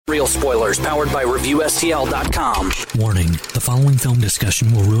Real spoilers powered by ReviewSTL.com. Warning, the following film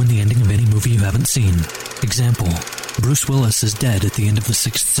discussion will ruin the ending of any movie you haven't seen. Example, Bruce Willis is dead at the end of The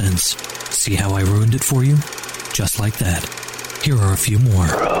Sixth Sense. See how I ruined it for you? Just like that. Here are a few more.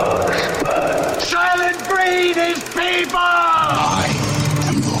 Silent breed is people! I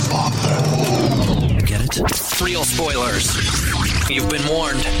am your father. Get it? Real spoilers. You've been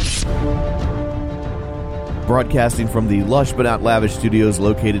warned. Broadcasting from the lush but not lavish studios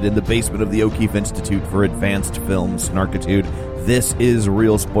located in the basement of the O'Keefe Institute for Advanced Film Snarkitude, this is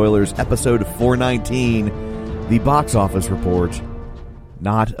Real Spoilers, episode 419, the box office report,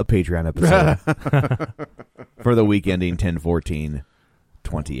 not a Patreon episode, for the week ending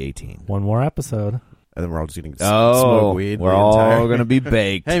 10/14/2018. One more episode. And then we're all just going to smoke weed. We're all going to be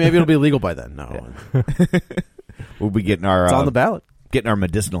baked. Hey, maybe it'll be legal by then. No. We'll be getting our... It's on the ballot. Getting our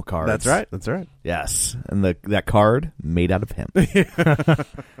medicinal cards. That's right. That's right. Yes. And that card made out of hemp.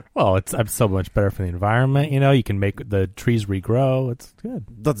 Well, it's so much better for the environment. You know, you can make the trees regrow. It's good.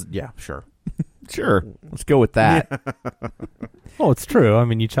 Yeah, sure. Sure. Let's go with that. Yeah. Well, it's true. I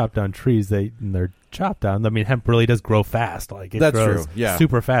mean, you chop down trees, they're chopped down. I mean, hemp really does grow fast. Like, it That's grows true. Yeah.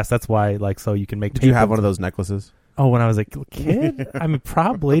 super fast. That's why, so you can make. Did you have one of those necklaces? Oh, when I was a kid? I mean,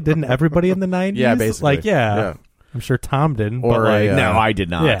 probably. Didn't everybody in the 90s? Yeah, basically. Yeah. I'm sure Tom didn't. Or but no, I did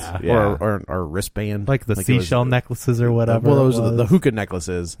not. Yeah. Or a wristband. Like the seashell necklaces or whatever. Well, those are the hookah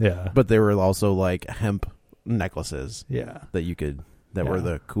necklaces. Yeah. But they were also like hemp necklaces. Yeah. That you could... That were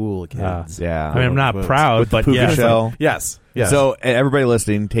the cool kids. Yeah. I mean, I'm not proud, but puka yeah. shell. Yes. So everybody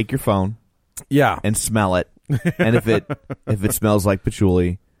listening, take your phone. Yeah. And smell it. And if it smells like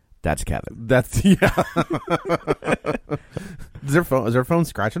patchouli, that's Kevin. That's yeah. Is their phone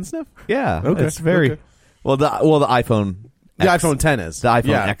scratch and sniff? Yeah. Okay. It's very well the iPhone. The iPhone 10 is. The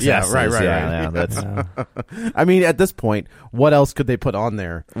iPhone XS. Yeah, right. Yeah, that's I mean, at this point, what else could they put on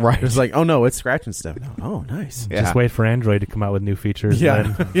there? Right. It's like, oh no, it's scratch and sniff. Oh, nice. Yeah. Just wait for Android to come out with new features. Yeah.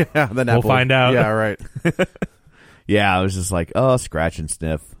 Then Then we'll Apple, find out. Yeah, right. Yeah, I was just like, oh, scratch and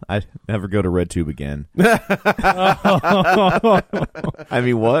sniff. I never go to RedTube again. I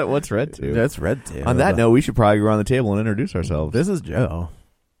mean, what's RedTube? That's RedTube. On that note, we should probably go around the table and introduce ourselves. This is Joe.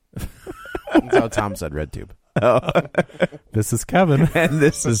 That's how Tom said RedTube. This is Kevin. And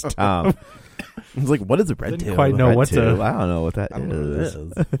this is Tom. It's like, what is a RedTube? Didn't quite know what to. I don't know what that is.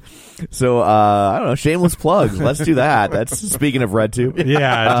 So, I don't know. Shameless plugs. Let's do that. That's speaking of RedTube.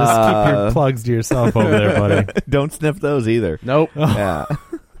 Yeah, just keep your plugs to yourself over there, buddy. Don't sniff those either. Nope. Yeah.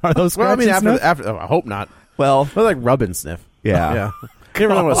 Are those? Well, I mean, scratch and after I hope not. Well, They're like rub and sniff. Yeah. Yeah. You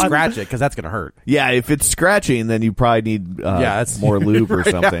never want to scratch it because that's going to hurt. yeah. If it's scratching, then you probably need that's more lube or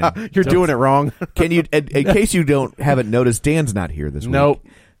something. Yeah, you're doing it wrong. Can you? In case you haven't noticed, Dan's not here this week. Nope.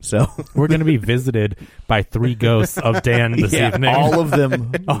 So We're going to be visited by 3 ghosts of Dan this evening. all of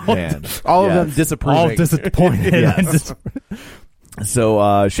them. Dan. All of Yes. them disapproving. all disappointed. Yes.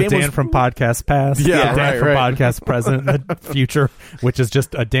 So shameless. Dan from Podcast Past, Yeah, Dan from right. Podcast Present, the future, which is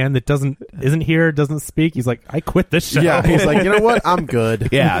just a Dan that isn't here, doesn't speak. He's like, I quit this show. Yeah, he's like, you know what? I'm good.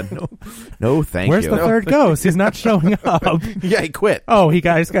 Yeah. No, thank Where's you. the third ghost? He's not showing up. Yeah, he quit. Oh, he's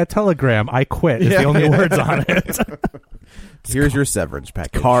got a telegram. I quit. Is the only words on it. Here's your severance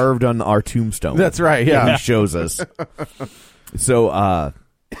package. Carved on our tombstone. That's right. Yeah. He shows us. So,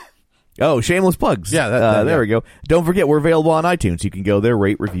 shameless plugs. Yeah, there we go. Don't forget, we're available on iTunes. You can go there,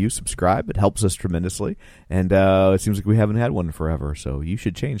 rate, review, subscribe. It helps us tremendously. And it seems like we haven't had one in forever, so you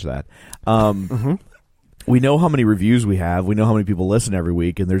should change that. We know how many reviews we have. We know how many people listen every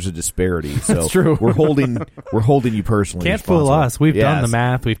week, and there's a disparity. So That's true. We're holding you personally. Can't fool responsible. us. We've done the Yes.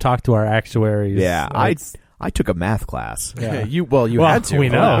 math. We've talked to our actuaries. Yeah, I took a math class. Yeah. You had to. We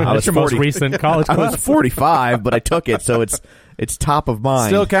know. I That's was your most 40. recent college I class. was 45, but I took it, so it's top of mind.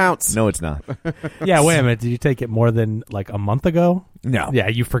 Still counts. No, it's not. Yeah, wait a minute. Did you take it more than a month ago? No. Yeah,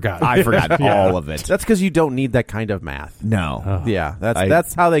 you forgot. I forgot Yeah. all of it. That's because you don't need that kind of math. No. Oh. Yeah,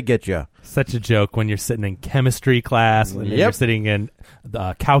 that's how they get you. Such a joke when you're sitting in chemistry class and then you're sitting in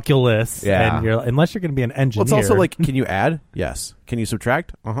calculus. Yeah. And unless you're going to be an engineer. Well, it's also like, can you add? Yes. Can you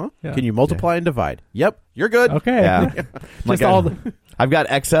subtract? Uh-huh. Yeah. Can you multiply and divide? Yep. You're good. okay. Yeah. Just all the. I've got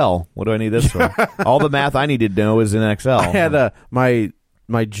Excel. What do I need this for? All the math I needed to know is in Excel. I had my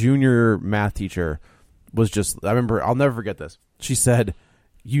junior math teacher was just, I remember, I'll never forget this. She said,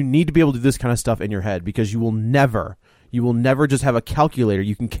 you need to be able to do this kind of stuff in your head because you will never just have a calculator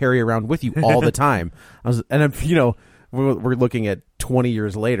you can carry around with you all the time. We're looking at 20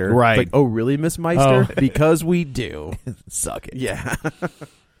 years later. Right. It's like, oh, really, Miss Meister? Because we do. Suck it. Yeah.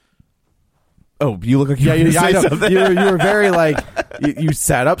 Oh, you look like you Yeah, were gonna I say know. something. You were very like you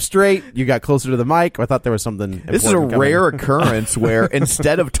sat up straight. You got closer to the mic. I thought there was something. This is a important rare coming. occurrence where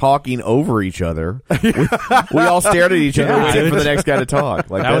instead of talking over each other, we all stared at each other Yeah. waiting for the next guy to talk.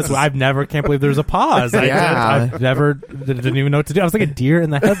 Like That was, can't believe there was a pause. I've never didn't even know what to do. I was like a deer in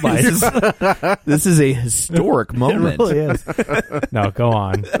the headlights. this is a historic moment. It really is. No, go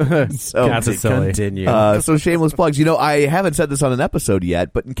on. So, That's a silly. Continue. so shameless plugs. I haven't said this on an episode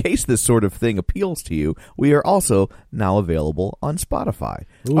yet, but in case this sort of thing appeals to you, we are also now available on Spotify.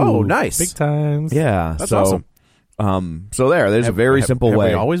 Oh, nice. Big times. Yeah, That's so awesome. There's a very simple have way.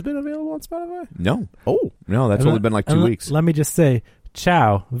 we always been available on Spotify? No, Oh, that's And only let- been like 2 and weeks. Let me just say,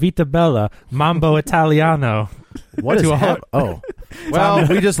 ciao, vita bella, mambo Italiano. what is To all- happening? Oh, well,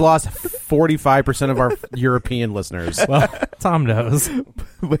 we just lost 45% of our European listeners. Well, Tom knows.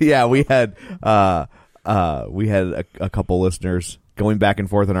 But yeah, we had a couple listeners going back and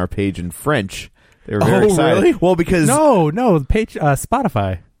forth on our page in French. They were very Oh, excited. really? Well, because No, page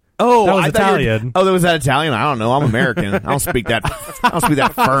Spotify. oh, that was I thought you were- Italian. Oh, that was that Italian. I don't know. I'm American. I don't speak that.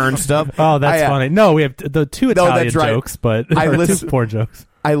 Fern stuff. Oh, that's I, funny. No, we have the two No, Italian that's right. jokes, but I or listen- two poor jokes.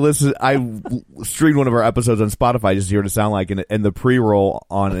 I streamed one of our episodes on Spotify just to hear what it sound like, and the pre-roll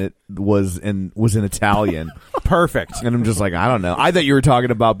on it was in Italian. Perfect. And I'm just like, I don't know. I thought you were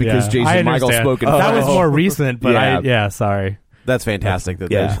talking about because I Jason Michael understand. spoke in That French. was more recent, but Yeah. sorry. That's fantastic. That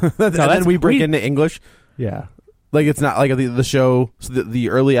Yeah. and then we break into English. Yeah. Like it's not like the show. So the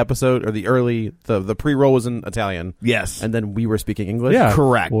early episode or the pre-roll was in Italian. Yes. And then we were speaking English. Yeah.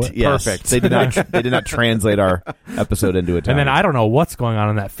 Correct. What- Yes. Perfect. They did not translate our episode into Italian. And then I don't know what's going on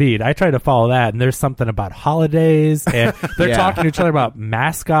in that feed. I try to follow that, and there's something about holidays, and they're Yeah. talking to each other about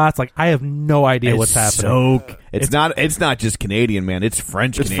mascots. Like, I have no idea what's happening. It's not just Canadian, man. It's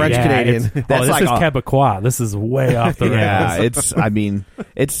French. It's Canadian. French Canadian. It's, That's this like is a- Quebecois. This is way off the rails. Yeah, it's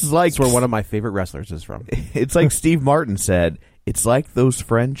like That's where one of my favorite wrestlers is from. it's like Steve Martin said. It's like those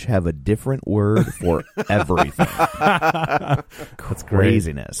French have a different word for everything. That's great.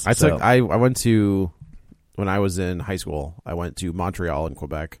 Craziness. I went to when I was in high school. I went to Montreal in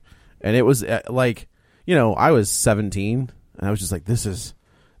Quebec, and it was I was 17, and I was just like, this is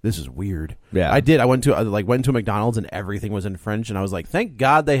weird. Yeah. I went to a McDonald's and everything was in French, and I was like, thank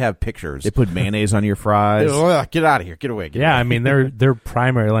God they have pictures. They put mayonnaise on your fries. Ugh, get out of here. Get away. Get Yeah, away. I mean their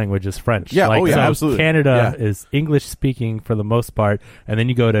primary language is French. Yeah, like, oh, yeah, so absolutely. Canada Yeah. is English speaking for the most part, and then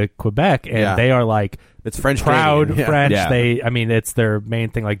you go to Quebec and Yeah. they are like It's French proud Canadian. Yeah. French. Yeah. It's their main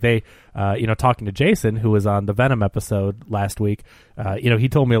thing. Like they, talking to Jason, who was on the Venom episode last week, he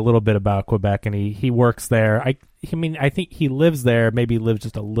told me a little bit about Quebec, and he works there. I think he lives there, maybe lives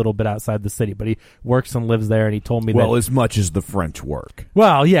just a little bit outside the city, but he works and lives there, and he told me Well, that. as much as the French work.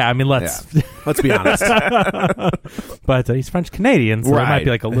 Well, yeah, I mean, let's. Let's be honest. But he's French Canadian, so it might Right. be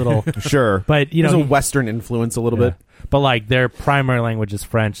like a little. Sure. But There's a he- Western influence a little yeah. bit. But like their primary language is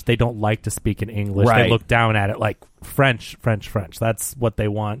French. They don't like to speak in English. Right. They look down at it like French. That's what they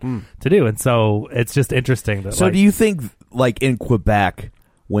want to do. And so it's just interesting that. So like, do you think, like, in Quebec,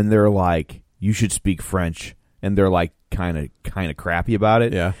 when they're like, you should speak French, and they're like kind of crappy about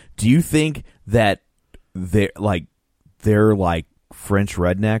it? Yeah. Do you think that they're like French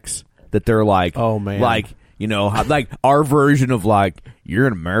rednecks? That they're like, Oh, man. like, like our version of like, you're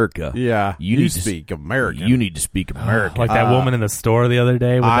in America. Yeah. You You need to speak American. You need to speak American. like that woman in the store the other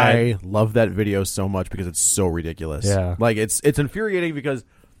day with I that. love that video so much because it's so ridiculous. Yeah. Like it's infuriating because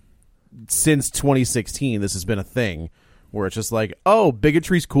since 2016 this has been a thing where it's just like, oh,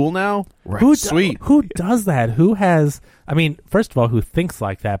 bigotry's cool now? Who Sweet. Who does that? Who has? I mean, first of all, who thinks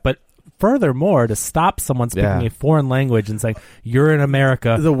like that? But furthermore, to stop someone speaking Yeah. a foreign language and saying you're in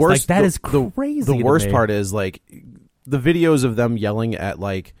America, The worst that the- is crazy. The to worst me. part is like the videos of them yelling at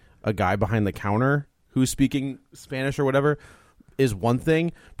like a guy behind the counter who's speaking Spanish or whatever is one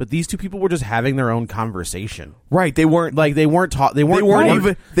thing, but these two people were just having their own conversation. Right. They weren't Like they weren't taught. They They weren't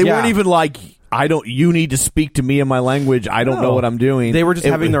weren't Yeah. even like, you need to speak to me in my language. I don't know No. what I'm doing. They were just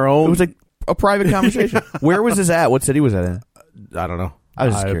having their own- It was like a private conversation. Where was this at? What city was that in? I don't know. I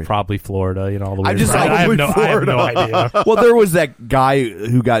was just curious. Probably Florida. All the I'm weird. just I have no Florida. idea. Well, there was that guy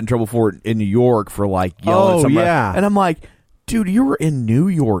who got in trouble for it in New York for like yelling Oh, at somebody. yeah. And I'm like, dude, you were in New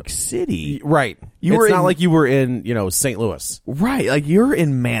York City. Right. You it's were not in- like you were in, St. Louis. Right. Like, you're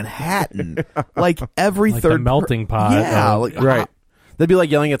in Manhattan. Like, every Like third the melting pot Yeah. of- Like, Right. That'd be like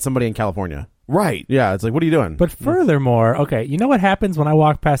yelling at somebody in California. Right. Yeah, it's like, what are you doing? But furthermore, okay, you know what happens when I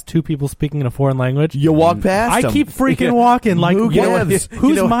walk past two people speaking in a foreign language? You walk past I them. keep freaking walking. Like, Who what- gives?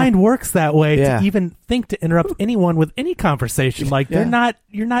 whose mind works that way Yeah. to even think to interrupt anyone with any conversation? Like, Yeah.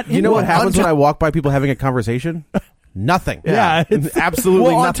 you're not. you know what happens when I walk by people having a conversation? Nothing. Yeah, absolutely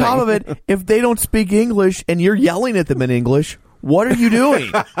Well, nothing. on top of it, if they don't speak English and you're yelling at them in English, what are you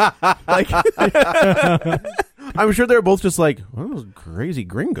doing? Like, I'm sure they're both just like, oh, those crazy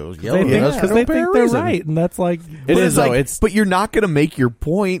gringos yelling They at us think, for no they think they're reason. right, and that's like It but is, it's though. like, It's but you're not going to make your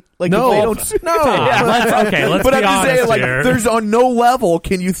point. Like, no, if they don't, no. let's but be I'm just saying, honest like, here. there's on no level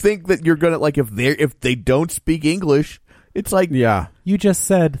can you think that you're gonna like if they don't speak English, it's like Yeah. You just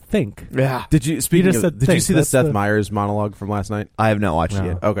said think. yeah. Did you? Speaking just of, said did you think. see the That's Seth the- Meyers monologue from last night? I have not watched it No.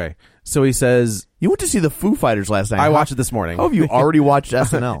 yet. Okay, so he says, You went to see the Foo Fighters last night. I watched it this morning. How have you already watched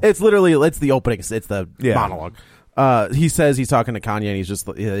SNL? It's literally it's the opening. It's the Yeah. monologue. He says he's talking to Kanye, and he's just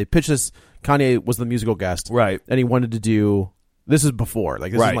they pitched this. Kanye was the musical guest, Right. And he wanted to do this is before,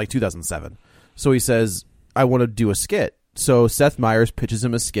 like this Right. is like 2007. So he says, I want to do a skit. So Seth Meyers pitches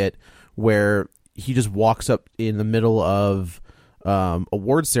him a skit where he just walks up in the middle of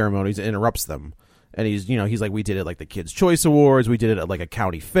award ceremonies and interrupts them. And he's like, we did it like the Kids' Choice Awards, we did it at like a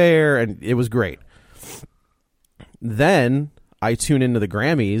county fair, and it was great. Then I tune into the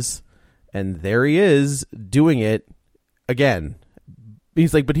Grammys, and there he is doing it again.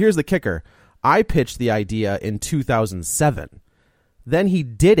 He's like, but here's the kicker. I pitched the idea in 2007. Then he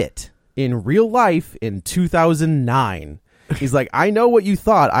did it in real life in 2009. He's like, I know what you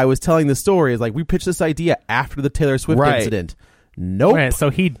thought I was telling the story. Is like, we pitched this idea after the Taylor Swift Right. incident. Nope. Right, so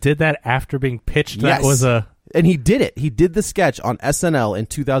he did that after being pitched. Yes. That was And he did it. He did the sketch on SNL in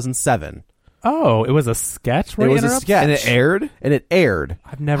 2007. it was a sketch. Where It he was a interrupts? sketch. And it aired? And it aired.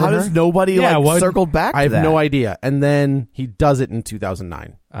 I've never. How heard. does nobody Yeah, what- circle back? I have to that? no idea. And then he does it in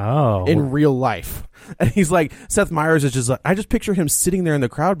 2009 Oh, in real life. And he's like, Seth Meyers is just like, I just picture him sitting there in the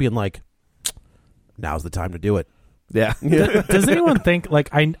crowd being like, now's the time to do it. Yeah. Does anyone think like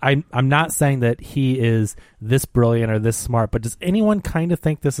I'm not saying that he is this brilliant or this smart, but does anyone kind of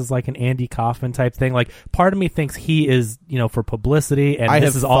think this is like an Andy Kaufman type thing? Like, part of me thinks he is, for publicity, and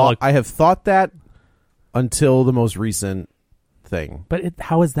this is all. I have thought that until the most recent thing. But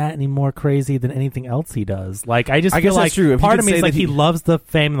how is that any more crazy than anything else he does? Like, I just I feel guess like that's true. If you part could of me say is that like he loves the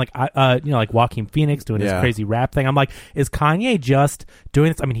fame, like like Joaquin Phoenix doing his Yeah. crazy rap thing. I'm like, is Kanye just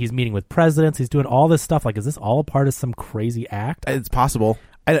doing this? I mean, he's meeting with presidents, he's doing all this stuff. Like, is this all a part of some crazy act? It's possible.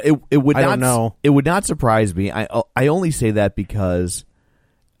 It would I not don't know. It would not surprise me. I only say that because,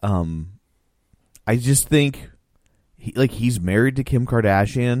 I just think, he's married to Kim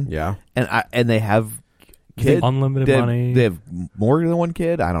Kardashian. Yeah. and they have kids, Unlimited money. They have more than one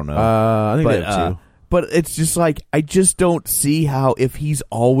kid. I don't know. I think they have two. But it's just like I just don't see how if he's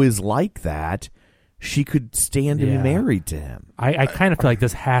always like that, she could stand to be Yeah. married to him. I kind of feel like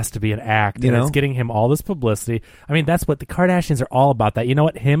this has to be an act, You and know? it's getting him all this publicity. I mean, that's what the Kardashians are all about. That, you know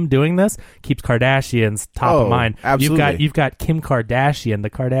what, him doing this keeps Kardashians top of mind. Absolutely. You've got Kim Kardashian, the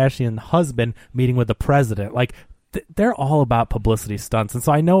Kardashian husband, meeting with the president. Like, they're all about publicity stunts, and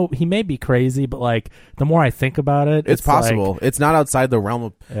so I know he may be crazy, but like the more I think about it, It's possible. like- it's not outside the realm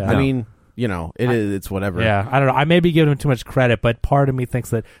of. Yeah. I No. mean, it is. It's whatever. Yeah, I don't know. I may be giving him too much credit, but part of me thinks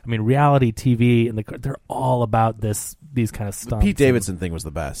that, I mean, reality TV and they're all about these kind of The stunts. Pete Davidson thing was the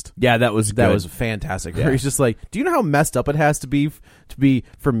best. Yeah, that was That good. was fantastic. Yeah. Where he's just like, do you know how messed up it has to be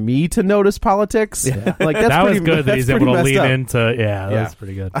for me to notice politics? Yeah. Like that's that was pretty, good that that's he's able pretty to messed lean up. into. Yeah, that was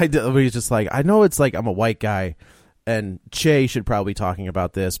pretty good. I did, but he's just like, I know it's like I'm a white guy, and Che should probably be talking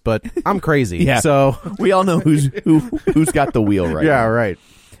about this, but I'm crazy. Yeah. So we all know who's got the wheel right. yeah, now. right.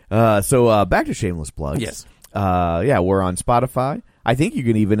 So back to shameless plugs. Yes. Yeah, we're on Spotify. I think you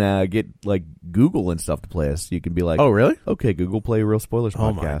can even get like Google and stuff to play us. You can be like, Oh, really? Okay, Google, play Real Spoilers Oh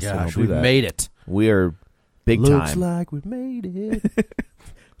podcast. my and gosh, do we that. made it. We are big Looks time. like we made it.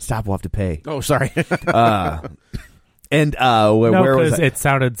 Stop, we'll have to pay. Oh, sorry. And No, where was because I? it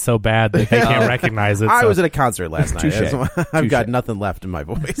sounded so bad that they can't recognize it. I so- was at a concert last night. Touche. I've got Touche. nothing left in my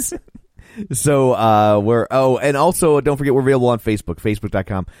voice. So and also don't forget we're available on Facebook,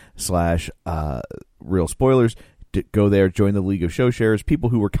 facebook.com/Real Spoilers. Go there, join the League of Show Sharers. People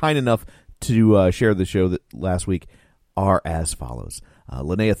who were kind enough to share the show last week are as follows: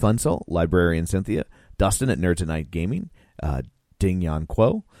 Linnea Thunsell, Librarian Cynthia, Dustin at Nerds at Night Gaming, Ding Yan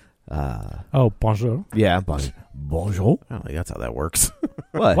Quo. Oh, bonjour. Yeah, bonjour. I don't think that's how that works.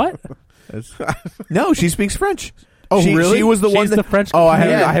 What? What? No, she speaks French. Oh, she, really? She was the She's one that the French. Oh, I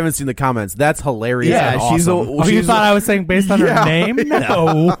Yeah. haven't seen the comments. That's hilarious. Yeah, and she's the- awesome. Oh, you she's thought I was saying based on Yeah. her name?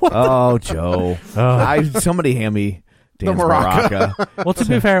 No. Oh, Joe. Somebody hand me Dan's maraca. maraca. Well, to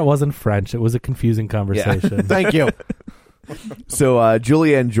be fair, it wasn't French. It was a confusing conversation. Thank you. So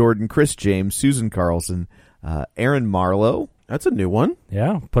Julianne Jordan, Chris James, Susan Carlson, Aaron Marlowe, That's a new one.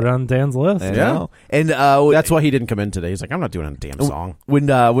 Yeah, put it on Dan's list. I Yeah. know. And That's why he didn't come in today. He's like, I'm not doing a damn song.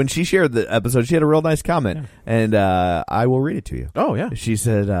 when she shared the episode, she had a real nice comment, and I will read it to you. Oh yeah. She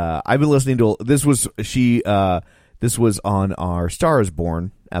said, "I've been listening to this was on our Star is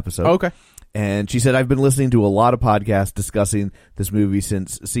Born episode." Okay. And she said, "I've been listening to a lot of podcasts discussing this movie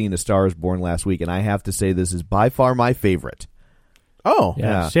since seeing A Star is Born last week, and I have to say this is by far my favorite." Oh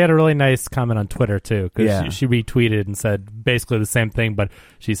Yeah, she had a really nice comment on Twitter, too, because Yeah. she retweeted and said basically the same thing, but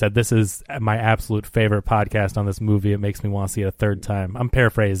she said, this is my absolute favorite podcast on this movie. It makes me want to see it a third time. I'm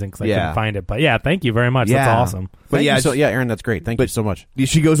paraphrasing because I couldn't find it, but yeah, thank you very much. Yeah. That's awesome. But Thank yeah, you Aaron, that's great. Thank you so much.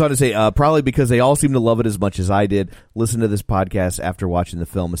 She goes on to say, probably because they all seem to love it as much as I did. Listen to this podcast after watching the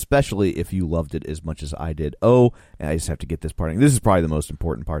film, especially if you loved it as much as I did. Oh, and I just have to get this part in. This is probably the most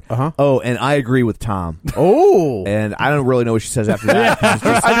important part. Oh, and I agree with Tom. Oh. And I don't really know what she says after that. 'Cause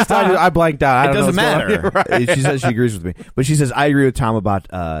it's just- I blanked out. it don't know doesn't what's going on. matter. She says she agrees with me. But she says, I agree with Tom about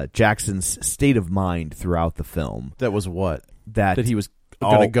Jackson's state of mind throughout the film. That was what? That he was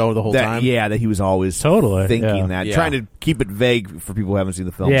going to go the whole time? Yeah, that he was always Totally, thinking yeah. that. Yeah. Trying to keep it vague for people who haven't seen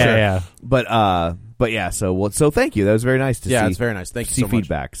the film. Yeah, Sure. yeah. But yeah, so thank you. That was very nice to see. Yeah, it's very nice. Thank you see so much.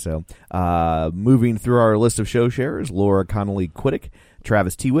 feedback. So moving through our list of show sharers, Laura Connolly Quiddick,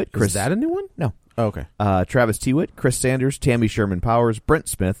 Travis Tewitt, Chris. Is that a new one? No. Oh, okay. Travis Tewitt, Chris Sanders, Tammy Sherman Powers, Brent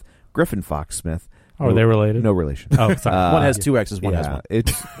Smith, Griffin Fox Smith. Oh, are they related? No relation. Oh, sorry. One has two X's, one has one.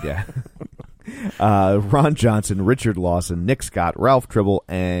 It's Ron Johnson, Richard Lawson, Nick Scott, Ralph Tribble,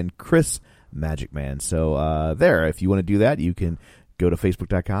 and Chris Magic Man. So there, if you want to do that, you can go to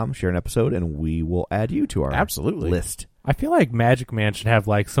Facebook.com, share an episode, and we will add you to our list. I feel like Magic Man should have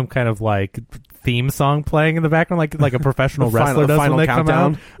like some kind of like theme song playing in the background, like a professional wrestler does when they come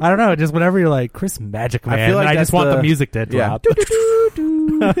out. I don't know, just whenever you're like Chris Magic Man, I feel like I just want the music to Yeah.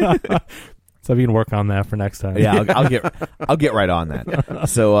 drop. So you can work on that for next time. Yeah, I'll get right on that.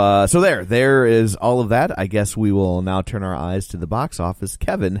 So there is all of that. I guess we will now turn our eyes to the box office.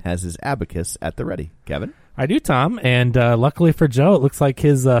 Kevin has his abacus at the ready. Kevin? I do, Tom, and luckily for Joe, it looks like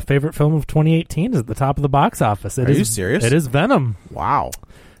his favorite film of 2018 is at the top of the box office. Are you serious? It is Venom. Wow.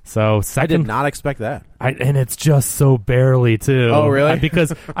 So I did not expect that. And it's just so barely, too. Oh, really?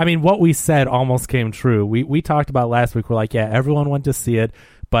 Because, I mean, what we said almost came true. We talked about last week. We're like, yeah, everyone went to see it,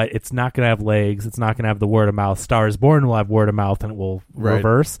 but it's not going to have legs. It's not going to have the word of mouth. Star is Born will have word of mouth, and it will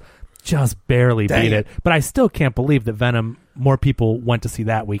reverse. Just barely beat it. But I still can't believe that Venom, more people went to see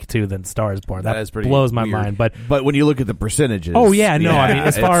that week, too, than Star is Born. That is pretty blows my weird. mind. But when you look at the percentages. Oh, yeah, no. I mean,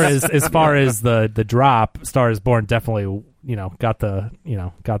 as far as the drop, Star is Born definitely, got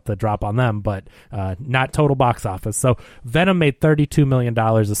the drop on them, but not total box office. So Venom made $32 million, a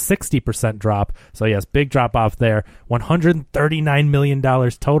 60% drop. So yes, big drop off there. $139 million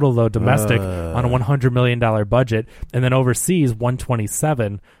total though domestic on a $100 million budget, and then overseas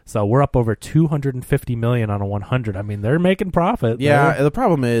 127. So we're up over $250 million on a 100. I mean, they're making profit. Yeah, the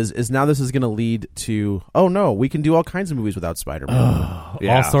problem is now this is going to lead to, oh no, we can do all kinds of movies without Spider-Man.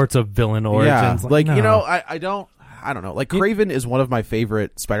 All sorts of villain origins. Yeah, no. I don't know. Like, Kraven is one of my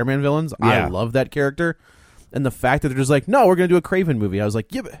favorite Spider-Man villains. Yeah. I love that character. And the fact that they're just like, no, we're going to do a Kraven movie. I was like,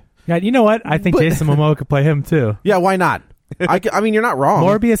 Yeah, you know what? I think Jason Momoa could play him too. yeah, why not? I mean, you're not wrong.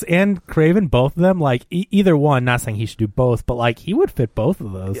 Morbius and Kraven, both of them, like either one. Not saying he should do both, but like he would fit both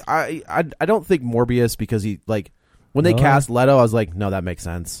of those. I don't think Morbius, because he, like, when they cast Leto, I was like, no, that makes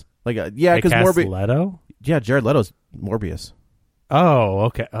sense. Like, yeah, because Morbius. Leto? Yeah, Jared Leto's Morbius. Oh,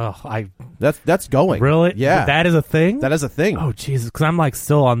 okay. Oh, That's going. Really? Yeah, that is a thing. that is a thing. Oh, Jesus! Because I'm like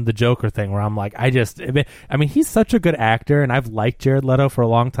still on the Joker thing, where I'm like, I mean, he's such a good actor, and I've liked Jared Leto for a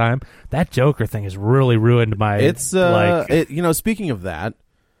long time. That Joker thing has really ruined my. It's speaking of that,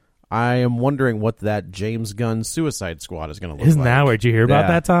 I am wondering what that James Gunn Suicide Squad is going to look Isn't like. that where did you hear about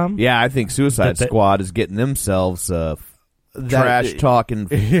that, Tom? Yeah, I think Suicide Squad is getting themselves trash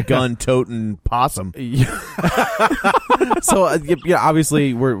talking, gun toting possum. So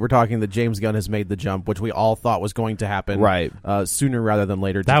obviously we're talking that James Gunn has made the jump, which we all thought was going to happen, right? Sooner rather than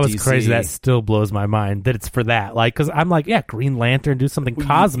later. That was DC. crazy. That still blows my mind that it's for that. Like, because I'm like, yeah, Green Lantern, do something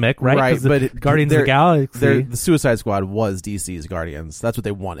cosmic, right? Right, but Guardians of the Galaxy. The Suicide Squad was DC's Guardians. That's what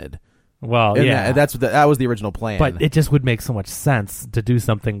they wanted. Well, And yeah, that was the original plan. but it just would make so much sense to do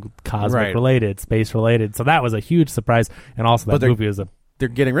something cosmic related, space related. So that was a huge surprise, and also that movie was they're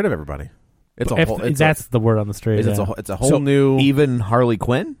getting rid of everybody. That's the word on the street. It's a whole new, even Harley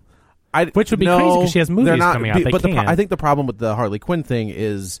Quinn. Which would be crazy because she has movies coming out. I think the problem with the Harley Quinn thing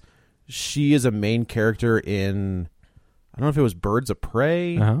is she is a main character in, I don't know if it was Birds of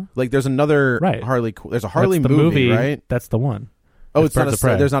Prey. Like, there's another Harley. There's a Harley That's the movie, right? That's the one. Oh, it's not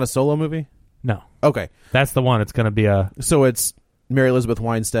there's not a solo movie? No. Okay. That's the one. It's going to be a... So it's Mary Elizabeth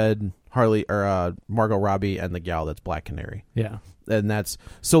Winstead, Margot Robbie, and the gal that's Black Canary. Yeah. And that's...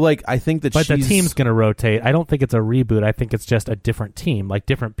 So, like, I think that But the team's going to rotate. I don't think it's a reboot. I think it's just a different team. Like,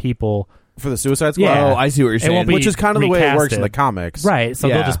 different people... For the Suicide Squad? Yeah. Oh, I see what you're It won't saying. be Which is kind of the way it works in the comics. Right. So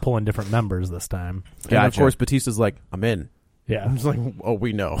Yeah. they'll just pull in different members this time. And, of Gotcha. course, Batista's like, I'm in. Yeah. It's like, oh,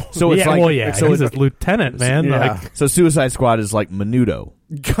 we know. So it's yeah, like, well, yeah. so He's it's a lieutenant, man. Yeah. Like, so Suicide Squad is like Menudo.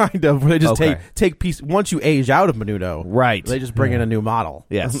 Kind of. They just Okay. take piece. Once you age out of Menudo, Right. they just bring in a new model.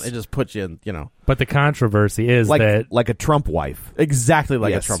 Yes. They just put you in, you know. but the controversy is that... Like a Trump wife. Exactly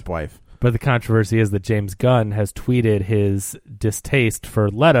like Yes. a Trump wife. But the controversy is that James Gunn has tweeted his distaste for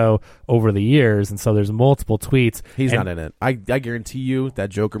Leto over the years, and so there's multiple tweets. He's and not in it. I guarantee you that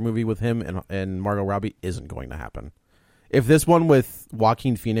Joker movie with him and Margot Robbie isn't going to happen. If this one with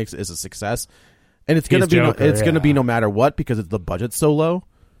Joaquin Phoenix is a success, and it's going to be Joker, going to be no matter what because the budget's so low.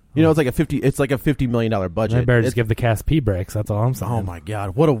 You know, it's like a $50 million budget. They better just give the cast pee breaks. That's all I'm saying. Oh my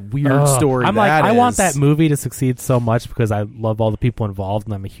god, what a weird story! I'm that I want is. that movie to succeed so much because I love all the people involved,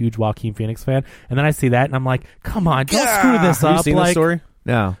 and I'm a huge Joaquin Phoenix fan. And then I see that, and I'm like, come on, don't screw this Have up. you seen like, this story?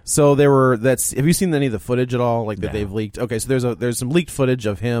 No. So there were have you seen any of the footage at all? Like that they've leaked? Okay, so there's some leaked footage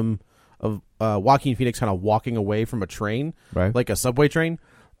of him of Joaquin Phoenix kind of walking away from a train, Right. like a subway train,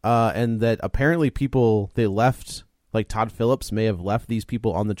 and that apparently they left. Like Todd Phillips may have left these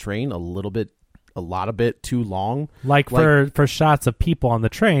people on the train a lot of bit too long. Like for shots of people on the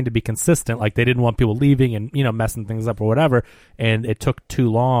train to be consistent, like they didn't want people leaving and messing things up or whatever, and it took too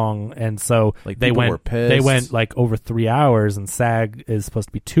long, and so Like, they people went were pissed. they went like over 3 hours, and SAG is supposed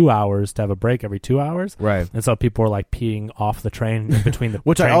to be 2 hours to have a break every 2 hours, Right. And so people were like peeing off the train in between the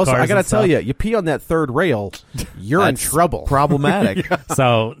Which train I cars gotta and tell stuff. you pee on that third rail, you're in That's trouble. Problematic.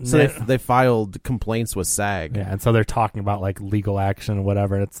 So they filed complaints with SAG. yeah, and so they're talking about like legal action or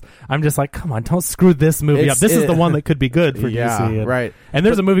whatever. I'm just like, come on, don't screw this movie up. This is the one that could be good for Yeah, DC. And, right. And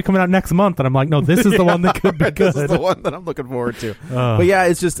there's a movie coming out next month, and I'm like, no, this is the one that could be good. This is the one that I'm looking forward to. But yeah,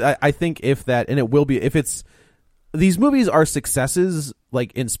 it's just I think if that, and it will be, if it's, these movies are successes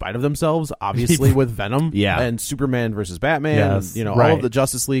like in spite of themselves, obviously with Venom, Yeah. and Superman versus Batman, Yes, and, all right. of the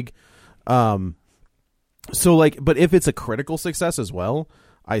Justice League. So like, but if it's a critical success as well,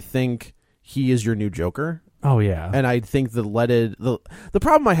 I think he is your new Joker. Oh yeah. And I think the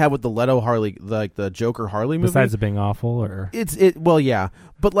problem I have with the Leto Harley, like the Joker Harley movie, Besides it being awful, or well, yeah,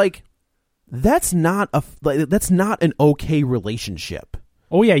 but like that's not an okay relationship.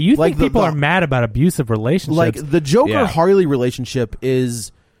 oh yeah, you Like think people are mad about abusive relationships? Like the Joker Yeah. Harley relationship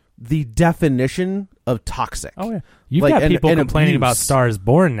is the definition of toxic. oh yeah, you've Like, got and- people and complaining about abuse. Stars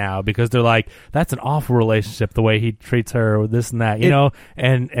Born now because they're like, that's an awful relationship the way he treats her, or this and that,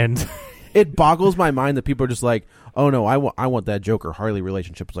 and It boggles my mind that people are just like, oh no, I want that Joker Harley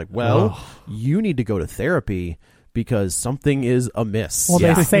relationship. It's like, well, you need to go to therapy because something is amiss. well,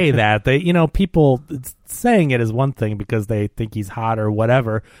 they say that people saying it is one thing because they think he's hot or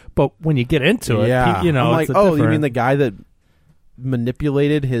whatever, but when you get into it, I'm like, it's a oh, you different- mean the guy that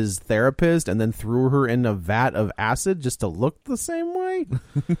manipulated his therapist and then threw her in a vat of acid just to look the same way?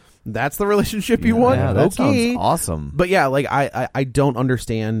 That's the relationship you want? Yeah, that Okay. sounds awesome. But yeah, like I don't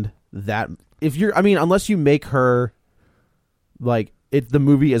understand that. If you're, I mean, unless you make her like the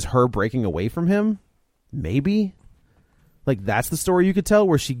movie is her breaking away from him, maybe. Like that's the story you could tell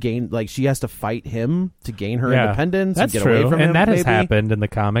where she has to fight him to gain her independence. That's and get true, away from him. and that has maybe. happened in the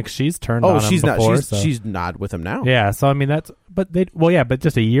comics. She's turned on him she's not. before. She's not with him now. Yeah, so I mean but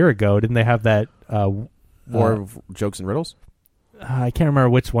just a year ago, didn't they have that? War of Jokes and Riddles. I can't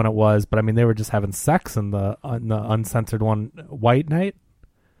remember which one it was, but I mean they were just having sex in the uncensored one, White Knight.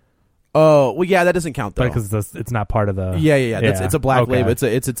 Oh well, yeah, that doesn't count though. Because it's not part of the. Yeah. It's a black Okay. label.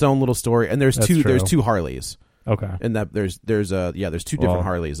 It's its own little story, and there's That's two. true. There's two Harleys, Okay. and that there's two different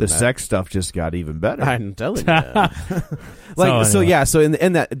Harleys. The in that. sex stuff just got even better. I'm telling you. So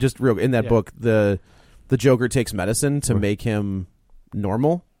in that just real in that book, the Joker takes medicine to make him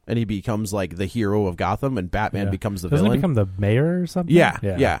normal, and he becomes like the hero of Gotham, and Batman becomes the Doesn't villain. he become the mayor or something?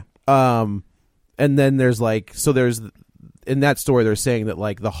 Yeah. And then there's in that story they're saying that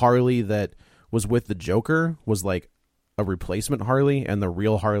like the Harley that was with the Joker was like a replacement Harley, and the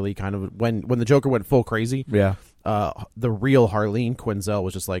real Harley kind of when the Joker went full crazy. Yeah. The real Harleen Quinzel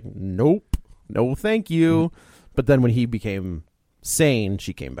was just like, nope, no, thank you. But then when he became sane,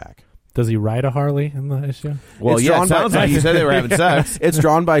 she came back. Does he ride a Harley in the issue? Well, It's yeah, drawn it sounds by- like you said they were having sex. It's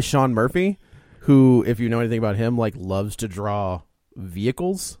drawn by Sean Murphy, who, if you know anything about him, like loves to draw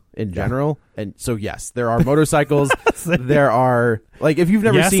vehicles in general. And so, yes, there are motorcycles. There are like if you've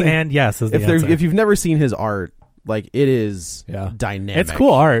never Yes seen and yes is the answer. if you've never seen his art, Like, it is dynamic. It's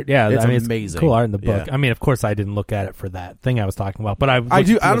cool art. Yeah, it's amazing. It's cool art in the book. Yeah. I mean, of course, I didn't look at it for that thing I was talking about, but I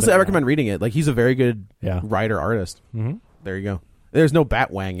do honestly. I recommend reading it. Like, he's a very good writer artist. Mm-hmm. There you go. There's no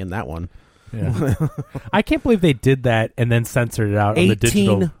Batwang in that one. Yeah. I can't believe they did that and then censored it out on the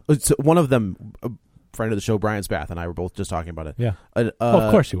digital. So one of them, a friend of the show, Brian Spath, and I were both just talking about it. Yeah.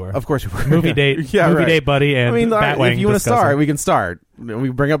 Of course you were. Of course you were. Movie date, movie date, buddy, and Batwang. If you want to start, we can start. We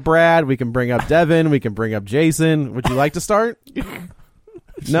bring up Brad. We can bring up Devin. We can bring up Jason. Would you like to start?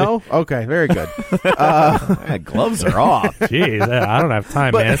 No? Okay, very good. Gloves are off. Jeez, I don't have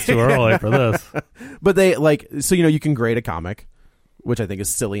time, man. It's too early for this. But they, so you can grade a comic, which I think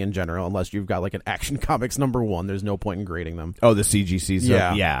is silly in general, unless you've got like an Action Comics #1. There's no point in grading them. Oh, the CGC. So,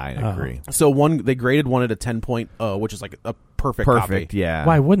 yeah, I agree. So they graded one at a 10.0, which is like a perfect copy. Yeah.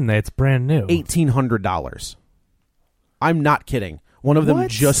 Why wouldn't they? It's brand new. $1,800. I'm not kidding. One of them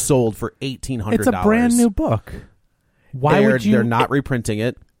just sold for $1,800. It's a brand new book. Why would you? They're not reprinting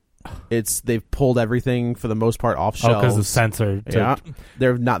it. They've pulled everything for the most part off shelves. Oh, because it's censored. Yeah,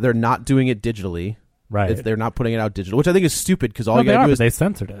 they're not doing it digitally. Right. They're not putting it out digital, which I think is stupid because all you gotta do is they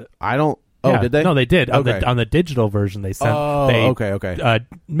censored it. I don't. Oh, yeah. did they? No, they did. Okay. On the digital version, they sent. Oh, okay.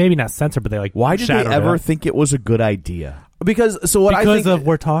 Maybe not censored, but they Why did they ever think it was a good idea? Because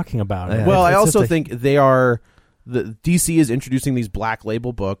we're talking about it. Well, I also think the DC is introducing these black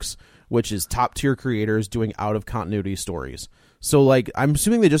label books, which is top tier creators doing out of continuity stories. So, like, I'm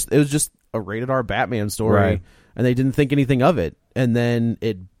assuming it was just a rated R Batman story, and they didn't think anything of it, and then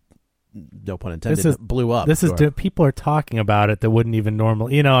it. No pun intended. It blew up. People are talking about it that wouldn't even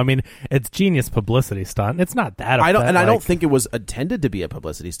normally. I mean, it's genius publicity stunt. It's not that. I don't think it was intended to be a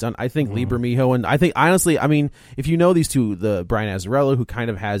publicity stunt. I think Lee Bermejo and I think honestly, I mean, if you know these two, the Brian Azzarello, who kind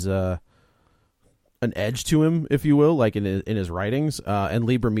of has an edge to him, if you will, like in his writings, and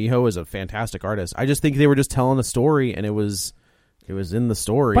Lee Bermejo is a fantastic artist. I just think they were just telling a story, and it was in the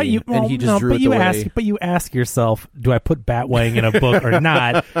story, and he just drew it the way. But you ask yourself, do I put Batwang in a book or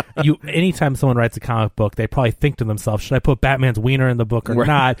not? Anytime someone writes a comic book, they probably think to themselves, should I put Batman's wiener in the book or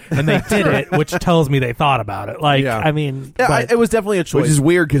not? And they did it, which tells me they thought about it. I mean, it was definitely a choice. Which is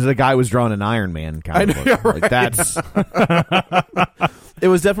weird because the guy was drawing an Iron Man comic book. Right. Like, that's it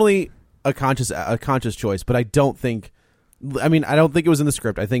was definitely a conscious choice, but I don't think. I mean, I don't think it was in the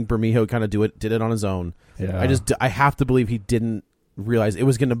script. I think Bermejo kind of did it on his own. Yeah. I have to believe he didn't realize it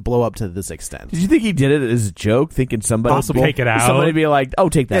was going to blow up to this extent. Did you think he did it as a joke, thinking somebody take it out? Somebody be like, "Oh,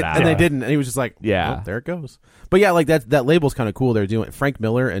 take that out," and they didn't. And he was just like, "Yeah, oh, there it goes." But yeah, like that label's kind of cool. They're doing Frank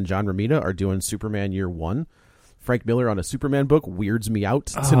Miller and John Romita are doing Superman Year One. Frank Miller on a Superman book weirds me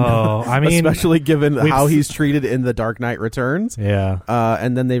out. I mean, especially given how he's treated in The Dark Knight Returns. Yeah,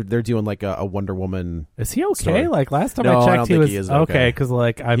 and then they're doing like a Wonder Woman. Is he okay? Story. Like last time No, I checked, I don't think he is okay. Because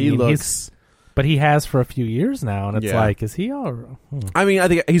he looks. But he has for a few years now, and it's like, is he all right? I mean, I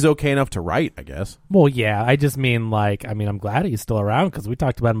think he's okay enough to write, I guess. Well, yeah, I just mean, I'm glad he's still around, because we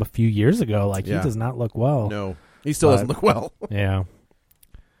talked about him a few years ago. He does not look well. No, he still doesn't look well. Yeah.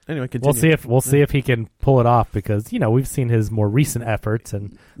 Anyway, continue. We'll see if he can pull it off, because we've seen his more recent efforts,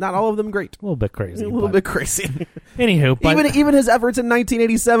 and not all of them great. A little bit crazy. Anywho, but even his efforts in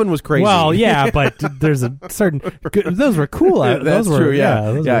 1987 was crazy. Well, yeah, but there's a certain those were cool. That's true.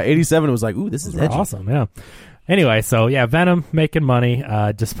 Yeah, 87 was like, ooh, this is edgy. Awesome. Yeah. Anyway, so yeah, Venom making money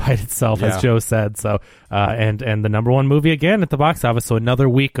despite itself, as Joe said. So and the #1 movie again at the box office. So another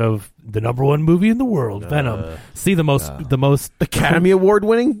week of the #1 movie in the world, Venom. See the most Academy Award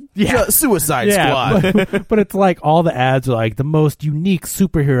winning, Suicide Squad. But it's like all the ads are like the most unique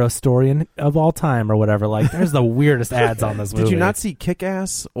superhero story of all time or whatever. Like there's the weirdest ads on this movie. Did you not see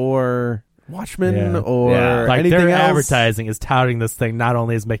Kick-Ass or Watchmen or like anything their else? advertising is touting this thing not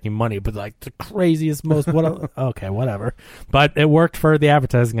only as making money, but like the craziest, most okay, whatever. But it worked for the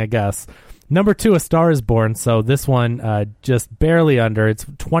advertising, I guess. #2, A Star Is Born. So this one just barely under. It's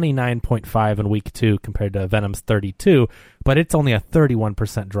 29.5 in week 2 compared to Venom's 32, but it's only a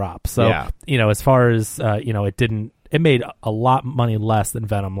 31% drop. So as far as it made a lot money less than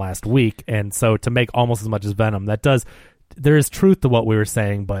Venom last week, and so to make almost as much as Venom, there is truth to what we were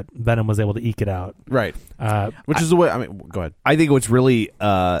saying, but Venom was able to eke it out. Right. Which is the way, I mean, go ahead. I think what's really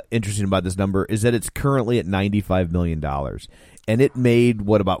interesting about this number is that it's currently at $95 million. And it made,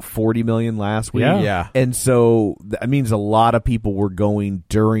 about $40 million last week? Yeah. And so that means a lot of people were going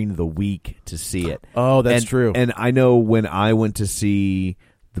during the week to see it. Oh, that's true. And I know when I went to see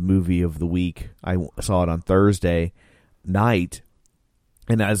the movie of the week, I saw it on Thursday night.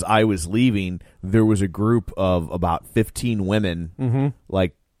 And as I was leaving, there was a group of about 15 women,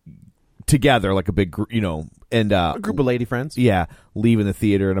 like together, like a big group, and a group of lady friends. Yeah, leaving the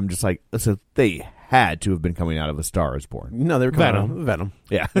theater, and I'm just like, so they had to have been coming out of A Star Is Born. No, they were coming Venom.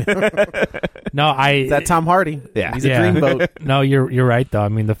 Yeah. No, That Tom Hardy. Yeah. He's a dreamboat. No, you're right though. I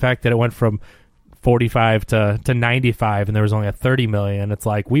mean, the fact that it went from 45 to 95 and there was only a 30 million, it's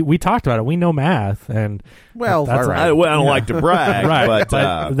like we talked about it. We know math, and Well, that's all right. I don't like to brag, right.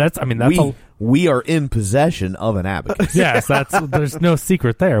 but that's we are in possession of an abacus. yes, there's no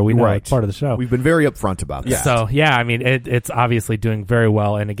secret there. We know Right. it's part of the show. We've been very upfront about that. So yeah, I mean it's obviously doing very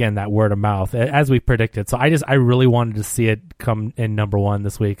well, and again that word of mouth as we predicted. So I really wanted to see it come in number one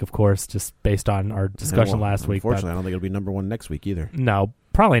this week, of course, just based on our discussion last week. Unfortunately, I don't think it'll be number one next week either. No,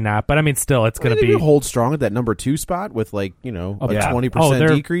 probably not. But I mean, still, it's going to be hold strong at that number 2 spot with a yeah. 20%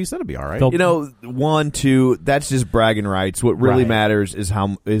 decrease. That'll be all right. They'll- You know, 1, 2, that's just bragging rights. What really Right. matters is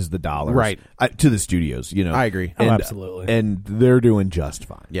the dollars, Right. To the studios. You know, I agree. Oh, And, absolutely. and they're doing just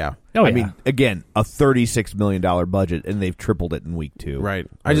fine. Yeah. Oh, I yeah. mean, again, a $36 million budget, and they've tripled it in week 2. Right.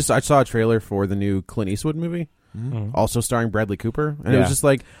 I saw a trailer for the new Clint Eastwood movie, also starring Bradley Cooper, and it was just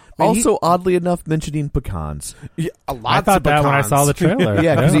like man, Also, oddly enough, mentioning pecans. I thought that when I saw the trailer.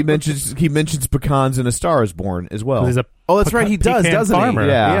 Yeah, because he mentions pecans in A Star Is Born as well. He's a that's right, he does, pecan doesn't he? farmer.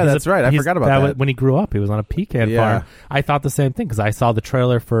 Yeah. that's right. I forgot about that. When he grew up, he was on a pecan Yeah. farm. I thought the same thing because I saw the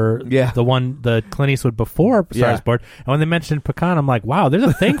trailer for the Clint Eastwood before Star Is Born, and when they mentioned pecan, I'm like, wow, there's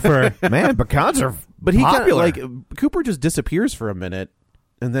a thing for Man, pecans are But he popular. Cooper just disappears for a minute,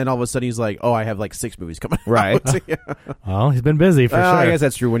 and then all of a sudden he's like, "Oh, I have like 6 movies coming out." Right. Yeah. Well, he's been busy for sure. I guess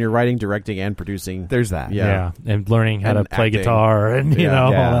that's true when you're writing, directing, and producing. There's that. Yeah, and learning how to And play acting. guitar and Yeah.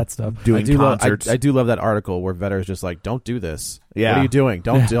 all that stuff. Doing concerts. I do love that article where Vetter's just like, "Don't do this. Yeah. What are you doing?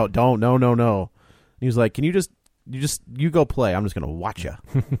 Don't. No. He was like, "Can you just go play? I'm just gonna watch you."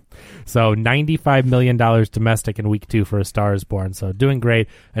 So $95 million domestic in week 2 for A Star Is Born. So doing great.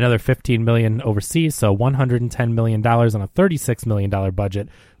 Another $15 million overseas. So $110 million on a $36 million budget.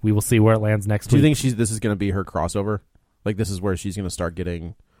 We will see where it lands next Do you week. think this is gonna be her crossover? Like this is where she's gonna start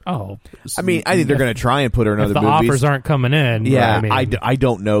getting. Oh, I mean, I think they're going to try and put her in if other the movies. offers aren't coming in. Yeah, I I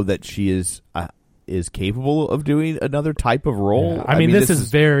don't know that she is capable of doing another type of role. yeah. I mean, this is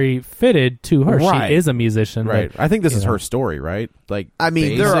very fitted to her. Right. She is a musician. Right. but, I think this you is know. her story, right? Like, I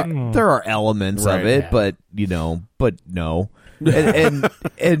mean, basic- there are elements Right. of it, Yeah. but no.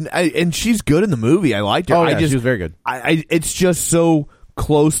 and she's good in the movie. I liked her. Oh, I yeah, just she was very good. it's just so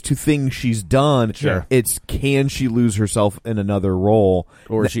close to things she's done. Sure. It's can she lose herself in another role,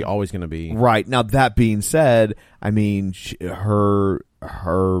 Or is she always going to be? right? Now that being said, I mean her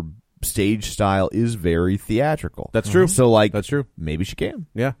stage style is very theatrical. That's true. So like That's true. maybe she can.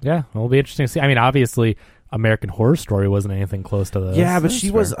 Yeah. Yeah, it'll be interesting to see. I mean, obviously, American Horror Story wasn't anything close to this. Yeah, but That's she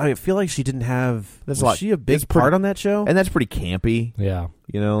fair. was. I feel like she didn't have. That's Was a lot. she a big It's pretty- part on that show? And that's pretty campy. Yeah.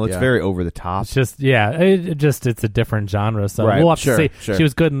 You know, it's Yeah. very over the top. It's just, it's a different genre. So Right. we'll have Sure, to see. sure. She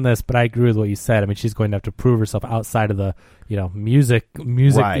was good in this, but I agree with what you said. I mean, she's going to have to prove herself outside of the, music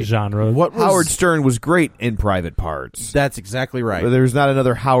Right. genre. What was, Howard Stern was great in Private Parts. That's exactly right. There's not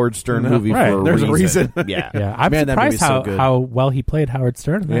another Howard Stern movie Right. for a There's a reason. reason. Yeah. Yeah, I'm Man, that surprised movie's so how, good. how well he played Howard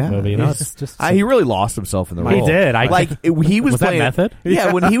Stern in that Yeah. movie. It's just He really lost himself in the He role. did. He was Was that playing method?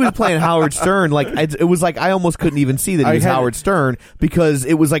 Yeah, when he was playing Howard Stern, like it was like I almost couldn't even see that he was Howard Stern because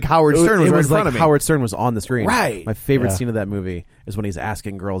it was like Howard Stern was it right was in front like of me. Howard Stern was on the screen. Right. My favorite Yeah. scene of that movie is when he's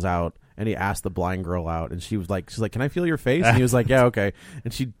asking girls out, and he asked the blind girl out, and she's like, "Can I feel your face?" And he was like, "Yeah, okay."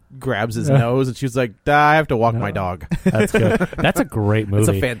 And she grabs his nose, and she was like, "I have to walk my dog." That's good. That's a great movie. It's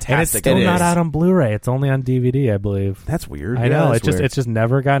a And fantastic it's still movie. not It is. out on Blu-ray. It's only on DVD, I believe. That's weird. I know. that's weird. It's just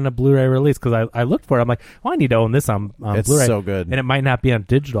never gotten a Blu-ray release because I looked for it. I'm like, well, I need to own this on It's Blu-ray. so good. And it might not be on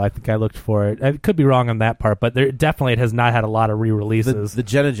digital. I think I looked for it. I could be wrong on that part, but it has not had a lot of re-releases. The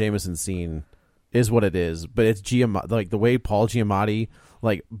Jenna Jameson scene is what it is, but it's like the way Paul Giamatti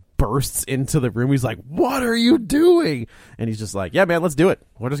like bursts into the room. He's like, "What are you doing?" And he's just like, "Yeah, man, let's do it.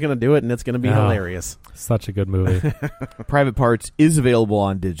 We're just gonna do it, and it's gonna be Oh. hilarious." Such a good movie. Private Parts is available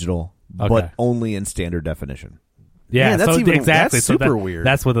on digital, Okay. but only in standard definition. Yeah, Man, that's so even- exactly. that's So super weird.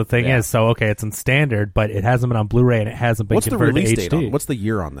 That's what the thing Yeah. is. So okay, it's in standard, but it hasn't been on Blu-ray and it hasn't been What's the converted release to date HD. on? What's the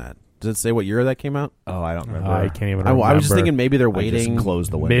year on that? Does it say what year that came out? Oh, I don't remember. I can't even. I was just remember. thinking maybe they're I just waiting,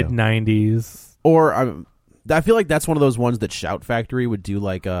 closed the window. mid '90s. or I feel like that's one of those ones that Shout Factory would do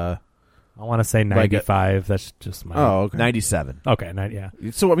like a. I want to say 95. That's just my. Oh, okay. 97. Okay. Yeah.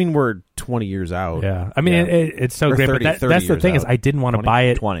 So I mean, we're 20 years out. Yeah. I mean, Yeah. it's so Or great. 30 but that's the years thing is, out. I didn't want to buy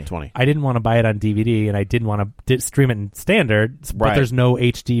it. 20. I didn't want to buy it on DVD, and I didn't want to stream it in standard. But Right. there's no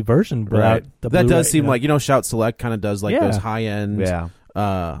HD version. Without Right. the That Blu-ray, does seem like Shout Select kind of does like Yeah. those high end. Yeah.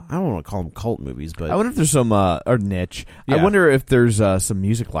 I don't want to call them cult movies, but I wonder if there's some or niche. Yeah. I wonder if there's some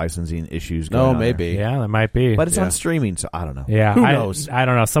music licensing issues going on maybe. Yeah, there might be. But it's Yeah. on streaming, so I don't know. Yeah, Who knows? I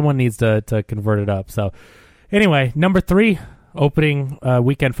don't know. Someone needs to convert it up. So, anyway, number 3, opening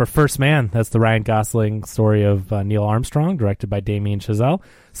weekend for First Man. That's the Ryan Gosling story of Neil Armstrong, directed by Damien Chazelle.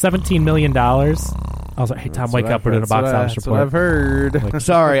 $17 million. I was like, hey, Tom, wake up. We're doing a box office That's report. what I've heard.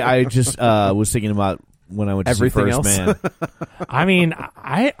 Sorry, I just was thinking about when I went to Everything see First else. Man. I mean,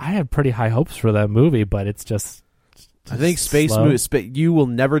 I had pretty high hopes for that movie, but it's just I think space slow. movie. You will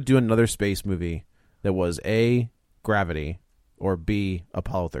never do another space movie that was A, Gravity, or B,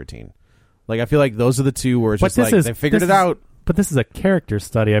 Apollo 13. Like I feel like those are the two where it's just like they figured it out. But this is a character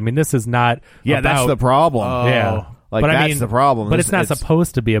study. I mean, this is not. Yeah, that's about- the problem. Yeah. Like, but that's I mean, the problem. But it's not It's-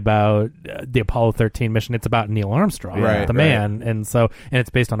 supposed to be about the Apollo 13 mission. It's about Neil Armstrong, Right, the man, and it's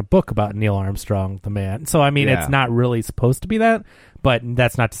based on a book about Neil Armstrong, the man. So I mean, Yeah. it's not really supposed to be that. But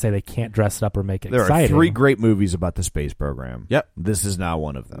that's not to say they can't dress it up or make it There exciting. are 3 great movies about the space program. Yep. This is not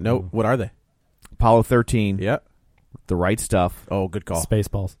one of them. Nope. What are they? Apollo 13, Yep. The Right Stuff, Oh, good call.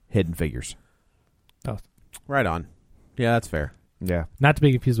 Spaceballs. Hidden Figures. Oh, Right on. Yeah, that's fair. Yeah. not to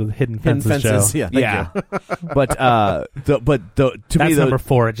be confused with Hidden Hidden Fences. Fences. Joe. Yeah. Thank Yeah. you. But to That's me, number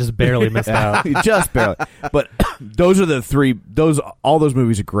 4. It just barely missed out. just barely. But those are the 3. All those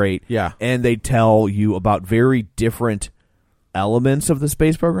movies are great. Yeah. And they tell you about very different elements of the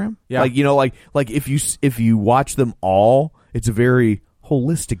space program. Yeah. Like if you watch them all, it's a very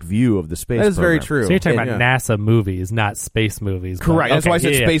holistic view of the space That is very program. true. So you're talking And, about yeah. NASA movies, not space movies. but- Correct. That's why I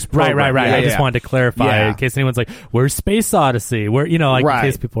said space program. Right. Yeah, I just yeah. wanted to clarify Yeah. in case anyone's like, "Where's Space Odyssey?" Where like Right.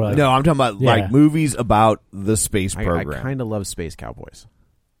 in case people are like, no, I'm talking about Yeah. like movies about the space I program. kind of love Space Cowboys.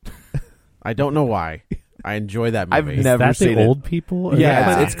 I don't know why. I enjoy that I've movie. "Is never that seen the it. old people?" Or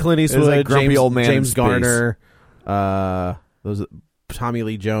Yeah, that- it's Clint It's Eastwood, like Grumpy James, Old Man in James Space. Garner, those Tommy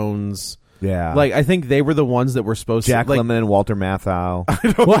Lee Jones. Yeah. Like I think they were the ones that were supposed Jack to. Like, Lemmon and Walter Matthau.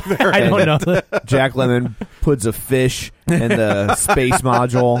 I don't know. Jack Lemmon puts a fish in the space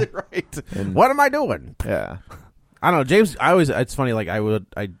module. right? And- What am I doing? Yeah. I don't know, James. It's funny. Like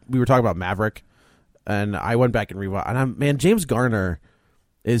we were talking about Maverick, and I went back and rewatched. And James Garner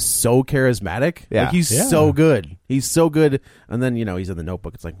is so charismatic. Yeah. Like, he's Yeah. so good. He's so good. And then he's in The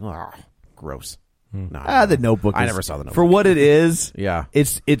Notebook. It's like, gross. No, The Notebook. I is- never saw The Notebook. For what it is. Yeah.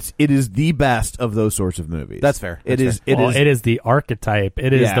 It is the best of those sorts of movies. That's fair. It is. Well, it is the archetype.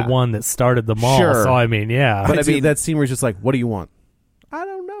 It is Yeah. the one that started them all. Sure. So I mean, yeah. But I I mean, mean- that scene where he's just like, "What do you want?" I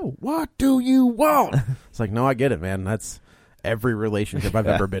don't know. What do you want? It's like, no, I get it, man. That's every relationship I've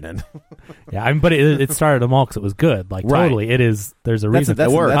ever been in. Yeah, I mean, but it started them all because it was good. Like Right. totally, it is. There's a That's reason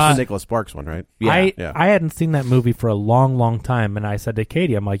that's, it works. that's the Nicholas Sparks one, right? Yeah. I hadn't seen that movie for a long, long time, and I said to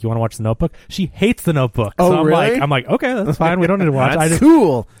Katie, "I'm like, you want to watch The Notebook?" She hates The Notebook. Oh, so I'm really? like, okay, that's fine. We don't need to watch. That's I just,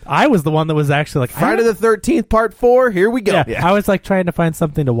 cool. I was the one that was actually like, Friday the 13th, Part 4. Here we go. Yeah, I was like trying to find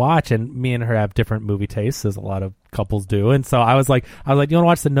something to watch, and me and her have different movie tastes, as a lot of couples do. And so I was like, you want to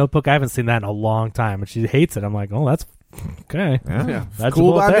watch The Notebook? I haven't seen that in a long time, and she hates it. I'm like, oh, that's okay. Yeah. That's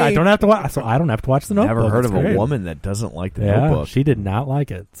Cool by me. I don't have to watch. So I don't have to watch The Notebook. Never heard It's of a great. woman that doesn't like the Yeah, Notebook. she did not like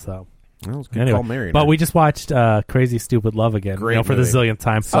it. So Well, it was a good anyway, call, Mary. but we just watched Crazy Stupid Love again, Great for the movie. zillionth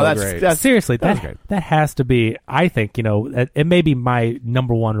time. So great. Seriously, that was that great. that has to be. I think it may be my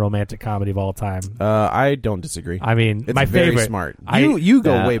number one romantic comedy of all time. I don't disagree. I mean, It's my very favorite. smart. I- You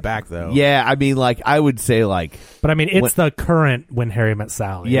go Yeah. way back though. Yeah, I mean, like I would say, like But I mean, it's the current When Harry Met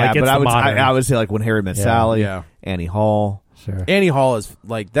Sally. yeah, like, it's but the I would modern. I would say like When Harry Met Yeah. Sally, Yeah. Annie Hall. Sure. Annie Hall is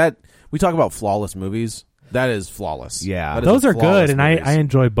like that. We talk about flawless movies. That is flawless. Yeah. That is Those a are flawless good, and movies. I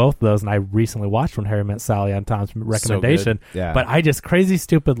enjoy both of those. And I recently watched When Harry Met Sally on Tom's recommendation. Yeah. But I just Crazy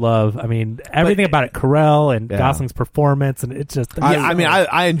Stupid Love. I mean, everything about it, Carell and Yeah. Gosling's performance, and it's just Yeah, I mean,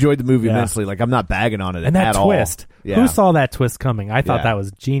 I enjoyed the movie Yeah. immensely. Like I'm not bagging on it and that at twist. all. Yeah. Who saw that twist coming? I thought Yeah. that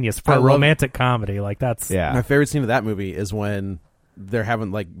was genius for I a love- romantic comedy. Like that's Yeah. My favorite scene of that movie is when they're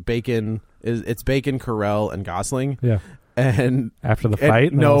having like Bacon. It's Bacon, Carell, and Gosling. yeah. And After the and-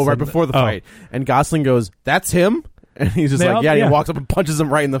 fight? And all no, of a right sudden- before the Oh. fight. And Gosling goes, "That's him." And he's just They like, all- yeah. And yeah. he walks up and punches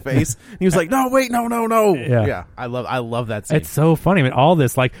him right in the face. He was like, "No, wait, no." Yeah. I love that scene. It's so funny. I mean, all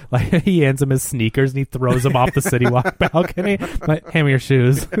this like he hands him his sneakers and he throws them off the city walk balcony. Like, hand me your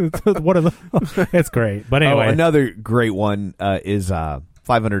shoes. What are the? It's great. But anyway, another great one is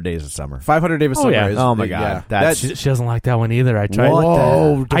 500 Days of Summer. 500 Days of Oh, Summer. yeah. Is, Oh, my God. yeah. That's- she doesn't like that one either. I tried.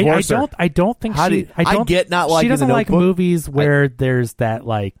 Whoa, I divorce her. don't think How she. do- I get not liking She doesn't The like Notebook. movies where there's that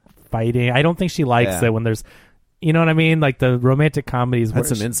like fighting. I don't think she likes Yeah. it when there's You know what I mean? Like the romantic comedies. That's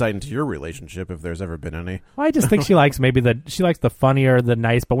some insight into your relationship, if there's ever been any. Well, I just think she likes the funnier, the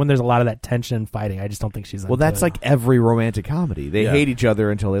nice, but when there's a lot of that tension and fighting, I just don't think she's. Well, that's like every romantic comedy. They hate each other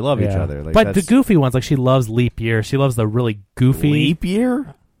until they love each other. Like, but the goofy ones, like she loves Leap Year. She loves the really goofy Leap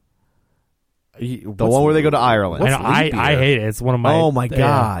Year. The one where they go to Ireland. I hate it. It's one of my. Oh my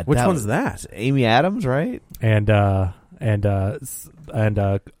god! Which one's that? Amy Adams, right? And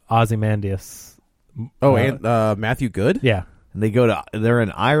Ozymandias. Oh, and Matthew Good? Yeah. And they're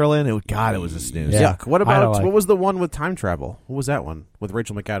in Ireland. God, it was a snooze. Yeah. Yuck. What about what was the one with time travel? What was that one with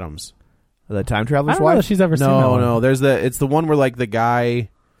Rachel McAdams? The time traveler's I don't know wife. if she's ever seen that one. No. It's the one where like the guy.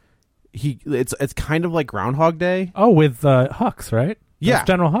 It's kind of like Groundhog Day. Oh, with Hux, right? Yeah. That's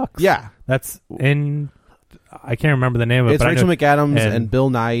General Hux. Yeah. That's in. I can't remember the name of it. It's but Rachel McAdams and Bill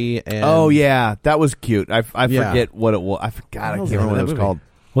Nighy. And oh yeah, that was cute. I forget what it was. I forgot. I can't remember what it was called.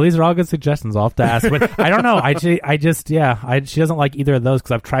 Well, these are all good suggestions. I'll have to ask. But I don't know. She doesn't like either of those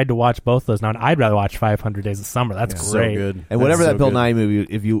because I've tried to watch both those now, and I'd rather watch 500 Days of Summer. That's great. So good. And whatever that Bill Nighy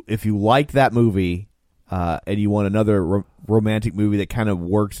movie, if you like that movie, and you want another romantic movie that kind of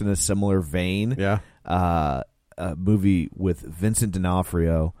works in a similar vein, a movie with Vincent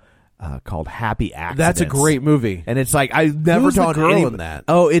D'Onofrio called Happy Accidents. That's a great movie. And it's like I've never Who's talked the girl to in that.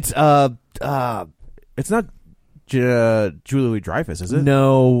 Oh, it's not Julia Louis-Dreyfus, is it?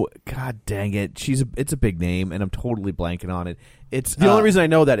 No, god dang it. It's a big name, and I'm totally blanking on it. It's the only reason I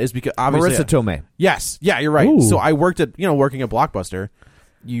know that is because obviously Marissa Tomei. Yes, yeah, you're right. Ooh. So I working at Blockbuster.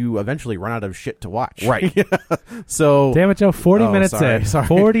 You eventually run out of shit to watch, right? So damn it, Joe. 40 minutes in. Sorry.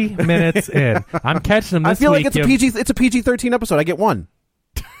 40 minutes in. I'm catching them this I feel week. like it's a PG-13 episode. I get one.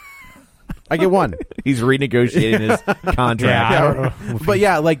 He's renegotiating his contract. Yeah. But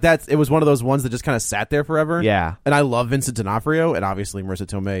yeah, like it was one of those ones that just kind of sat there forever. Yeah. And I love Vincent D'Onofrio, and obviously Marissa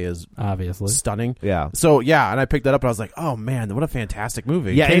Tomei is obviously stunning. Yeah. So yeah, and I picked that up and I was like, oh man, what a fantastic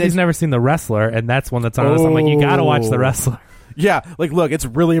movie. Yeah. Katie's never seen The Wrestler, and that's one that's on us. I'm like, you got to watch The Wrestler. Yeah, like look, it's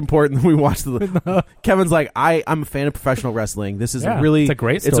really important that we watch Kevin's like, I'm a fan of professional wrestling. This is it's a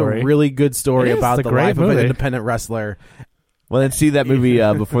great story. It's a really good story about the life of an movie. independent wrestler. Well, then see that movie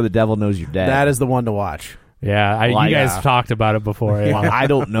Before the Devil Knows You're Dead. That is the one to watch. Yeah, you guys talked about it before. Yeah. Well, I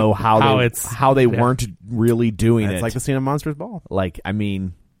don't know how they weren't really doing it. It's like the scene of Monsters Ball. Like, I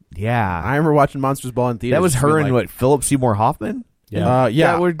mean, yeah. I remember watching Monsters Ball in theaters. That was her and what, Philip Seymour Hoffman? Yeah.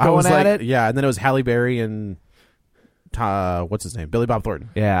 That were going at it? Yeah, and then it was Halle Berry and what's his name? Billy Bob Thornton.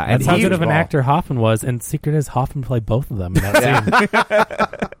 Yeah, and how good of an actor Hoffman was, and secret is Hoffman played both of them in that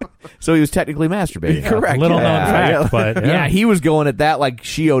scene. So he was technically masturbating. Correct. Little known fact, but yeah, he was going at that like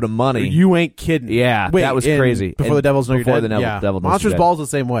she owed him money. You ain't kidding. Yeah, wait, that was crazy. Before the Devil's Know You're Dead. The Devil Knows Monsters You're Ball's the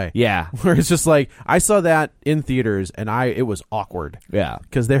same way. Yeah, where it's just like I saw that in theaters and it was awkward. Yeah,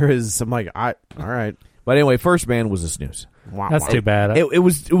 because there is some like all right. But anyway, First Man was a snooze. That's too bad. It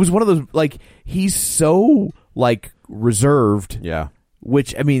was one of those like he's so like reserved. Yeah.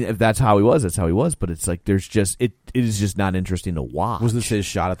 Which I mean, if that's how he was, that's how he was. But it's like there's just it is just not interesting to watch. Was this his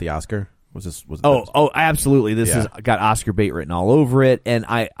shot at the Oscar? Absolutely. This has got Oscar bait written all over it, and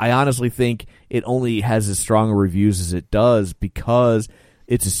I honestly think it only has as strong reviews as it does because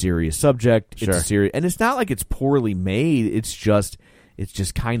it's a serious subject. Sure. It's a serious, and it's not like it's poorly made. It's just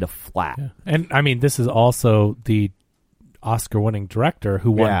kind of flat. Yeah. And I mean, this is also the Oscar-winning director who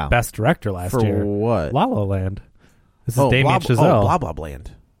won Best Director last year. For what? La La Land. This is Damien Chazelle. Blah Blah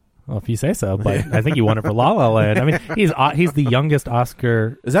Land. Well, if you say so, but I think he won it for La La Land. I mean, he's the youngest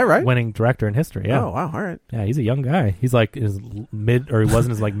Oscar is that right? winning director in history. Yeah. Oh wow, all right. Yeah, he's a young guy. He's like he was in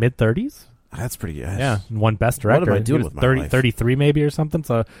his like mid-30s. That's pretty good. Yeah, and won Best Director. What am I doing with my 30, life? 33 maybe or something.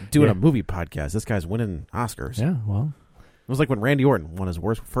 So doing a movie podcast. This guy's winning Oscars. Yeah, well, it was like when Randy Orton won his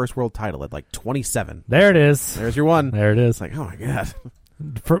first world title at like 27. There it is. There's your one. There it is. It's like, oh my god.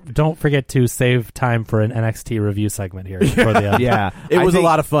 Don't forget to save time for an NXT review segment here. For the, it was a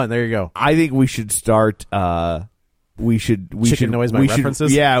lot of fun. There you go. I think we should start. We should noise my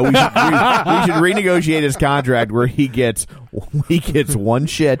references. Yeah, we should renegotiate his contract where he gets one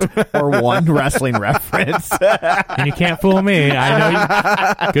shit or one wrestling reference. And you can't fool me.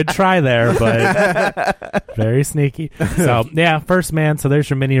 I know. Good try there, but very sneaky. So yeah, First Man. So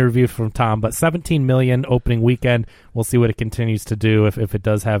there's your mini review from Tom. But 17 million opening weekend. We'll see what it continues to do if it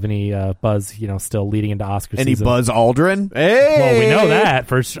does have any buzz. Still leading into Oscar any season. Buzz Aldrin? Hey! Well, we know that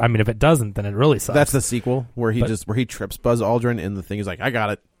first. I mean, if it doesn't, then it really sucks. That's the sequel where he trips Buzz Aldrin in the thing. He's like, I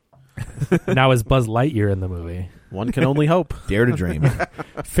got it. Now is Buzz Lightyear in the movie? One can only hope. Dare to dream.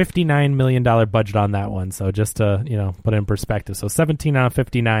 $59 million budget on that one. So just to, put it in perspective. So 17 out of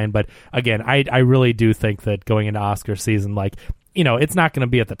 59. But again, I really do think that going into Oscar season, like it's not going to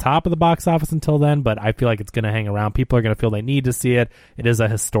be at the top of the box office until then, but I feel like it's going to hang around. People are going to feel they need to see it. It is a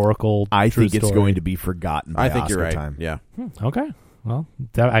historical. I think it's story. going to be forgotten. By I think Oscar you're right. Time. Yeah. Okay. Well,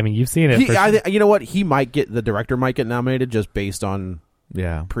 you've seen it. You know what? The director might get nominated just based on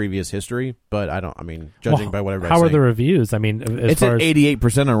previous history, but judging by whatever. How are the reviews? I mean, it's at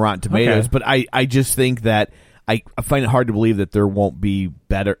 88% on Rotten Tomatoes, but I just think that I find it hard to believe that there won't be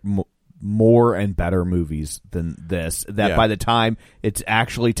more and better movies than this. That by the time it's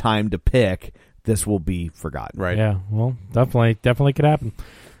actually time to pick, this will be forgotten. Right. Yeah. Well, definitely could happen.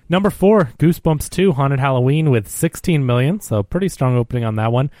 Number 4, Goosebumps 2, Haunted Halloween with 16 million. So pretty strong opening on that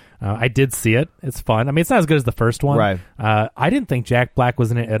one. I did see it. It's fun. I mean, it's not as good as the first one. Right. I didn't think Jack Black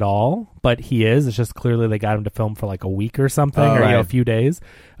was in it at all, but he is. It's just clearly they got him to film for like a week or something, or a few days,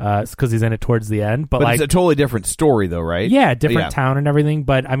 because he's in it towards the end. But like, it's a totally different story, though, right? Yeah, different town and everything.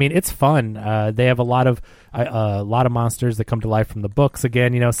 But I mean, it's fun. They have a lot of monsters that come to life from the books.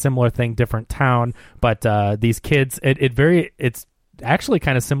 Again, similar thing, different town. But these kids, it's actually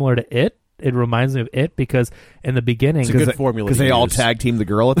kind of similar to It. It reminds me of It because in the beginning, it's a good formula because they all tag team the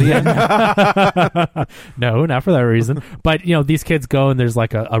girl at the end. No, not for that reason. But these kids go and there's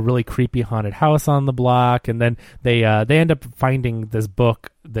like a really creepy haunted house on the block, and then they end up finding this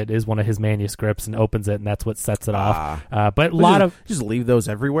book that is one of his manuscripts and opens it, and that's what sets it off. But a lot of just leave those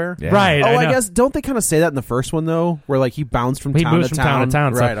everywhere, right? I guess don't they kind of say that in the first one though, where like he bounced from town to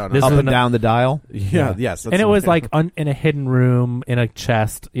town, right? So this up and down the dial. Yes, and it was like in a hidden room in a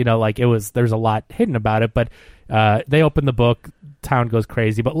chest. Like it was. There's a lot hidden about it, but they open the book. Town goes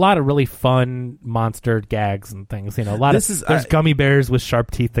crazy, but a lot of really fun monster gags and things. There's gummy bears with sharp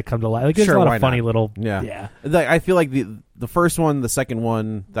teeth that come to life. Like, there's a lot of funny little. Yeah. I feel like the first one, the second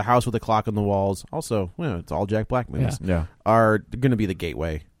one, the house with the clock on the walls. Also, it's all Jack Black movies. Are going to be the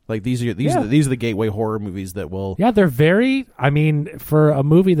gateway. Like these are the gateway horror movies that will. Yeah, they're very. I mean, for a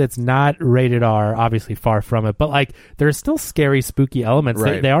movie that's not rated R, obviously far from it, but like there's still scary, spooky elements.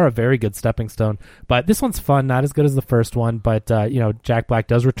 Right. They are a very good stepping stone. But this one's fun, not as good as the first one. But Jack Black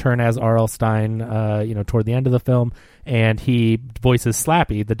does return as R.L. Stein. Toward the end of the film, and he voices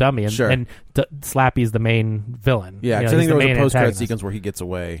Slappy, the dummy, and Slappy's the main villain. Yeah, because I think there was a post-credit sequence where he gets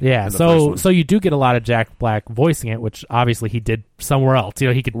away. Yeah, so you do get a lot of Jack Black voicing it, which obviously he did somewhere else.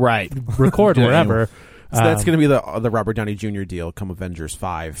 He could record wherever. So that's going to be the Robert Downey Jr. deal come Avengers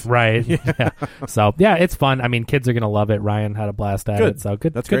 5. Right. Yeah. So, it's fun. I mean, kids are going to love it. Ryan had a blast at it. So,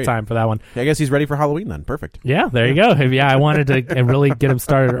 good time for that one. Yeah, I guess he's ready for Halloween then. Perfect. Yeah, there you go. Yeah, I wanted to really get him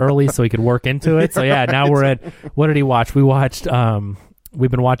started early so he could work into it. So, now we're at, what did he watch? We watched,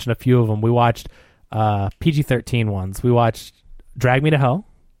 we've been watching a few of them. We watched PG-13 ones. We watched Drag Me to Hell.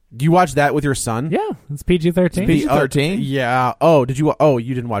 Do you watch that with your son? Yeah, it's PG-13. PG-13? Yeah. Oh, did you? Oh,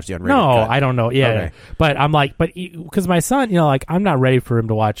 you didn't watch the unrated cut. I don't know. Yeah, okay. But I'm like, because my son, I'm not ready for him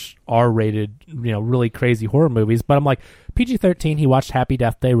to watch R-rated, really crazy horror movies. But I'm like, PG-13. He watched Happy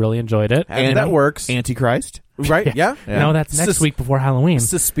Death Day, really enjoyed it, and that works. Antichrist, right? Yeah. No, that's next week before Halloween.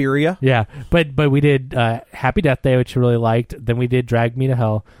 Suspiria. Yeah, but we did Happy Death Day, which he really liked. Then we did Drag Me to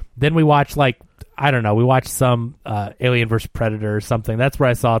Hell. Then we watched we watched some Alien vs. Predator or something. That's where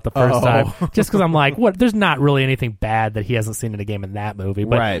I saw it the first time. Just because I'm like, what? There's not really anything bad that he hasn't seen in a game in that movie.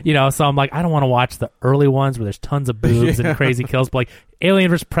 But, so I'm like, I don't want to watch the early ones where there's tons of boobs and crazy kills. But, like, Alien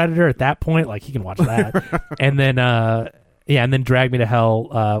vs. Predator at that point, like, he can watch that. And then, and then Drag Me to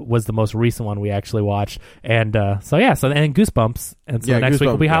Hell was the most recent one we actually watched. And and Goosebumps. And so next week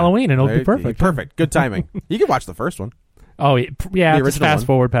will be Halloween, and it'll be perfect. Perfect. Good timing. You can watch the first one. Oh, yeah. Just fast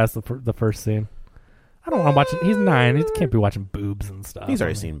forward past the first scene. I don't want to watch it. He's 9. He can't be watching boobs and stuff. He's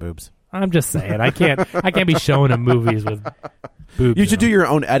already seen boobs. I'm just saying. I can't be showing him movies with boobs. You should do your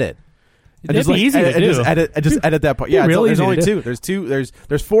own edit. It'd be easy to do. Just edit that part. Yeah, there's only 2. There's 2.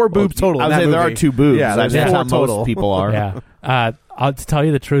 There's 4 boobs total. I would say there are 2 boobs. Yeah, that's how most people are. Yeah. To tell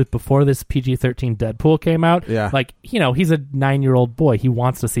you the truth, before this PG-13 Deadpool came out, he's a 9-year-old boy. He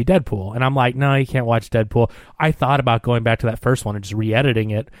wants to see Deadpool. And I'm like, no, you can't watch Deadpool. I thought about going back to that first one and just re-editing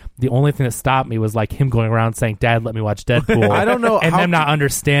it. The only thing that stopped me was like him going around saying, Dad, let me watch Deadpool. I don't know. And them not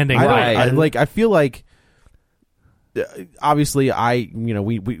understanding why. I feel like, obviously,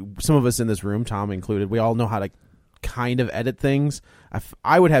 we some of us in this room, Tom included, we all know how to kind of edit things.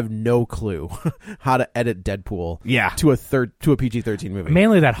 I would have no clue how to edit Deadpool to a PG-13 movie.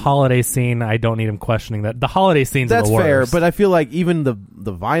 Mainly that holiday scene, I don't need him questioning that. The holiday scenes are the worst. That's fair, but I feel like even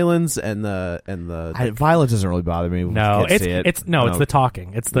the violence and the violence doesn't really bother me. No, it's the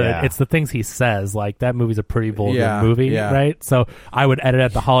talking. It's the things he says. Like, that movie's a pretty vulgar movie, right? So I would edit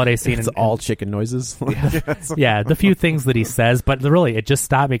at the holiday scene. It's all chicken noises. The few things that he says, but really it just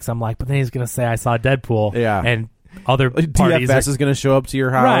stopped me because I'm like, but then he's gonna say I saw Deadpool, and other parties. DFS is going to show up to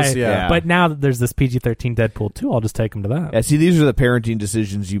your house. Right. Yeah. But now that there's this PG-13 Deadpool 2, I'll just take them to that. Yeah, see, these are the parenting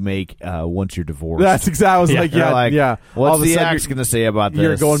decisions you make once you're divorced. That's exactly. I was like, yeah. What's All of a the sudden ex going to say about this?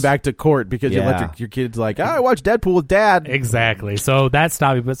 You're going back to court because you let your kids like, I watched Deadpool with Dad. Exactly. So that's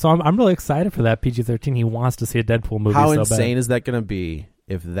stopped me. But so I'm really excited for that PG-13. He wants to see a Deadpool movie. How so insane bad. is that going to be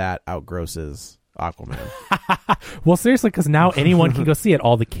if that outgrosses Aquaman? Well, seriously, because now anyone can go see it.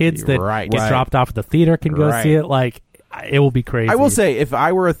 All the kids that get dropped off at the theater can go see it. Like, it will be crazy. I will say, if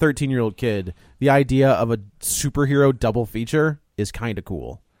I were a 13-year-old kid, the idea of a superhero double feature is kind of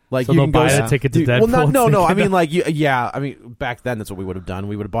cool. Like, so you they'll can buy go a ticket to Deadpool. Well, no. I mean, like, I mean, back then that's what we would have done.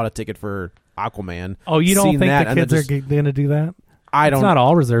 We would have bought a ticket for Aquaman. Oh, you don't think that, the kids are going to do that? It's not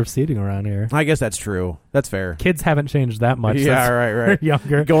all reserved seating around here. I guess that's true. That's fair. Kids haven't changed that much. Yeah, right.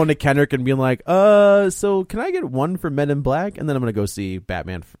 Younger. Going to Kendrick and being like, so can I get one for Men in Black? And then I'm going to go see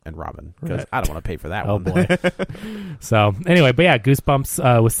Batman and Robin because I don't want to pay for that one. Oh, boy. So, anyway, but yeah,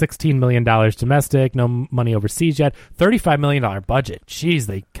 Goosebumps was $16 million domestic, no money overseas yet. $35 million budget. Jeez,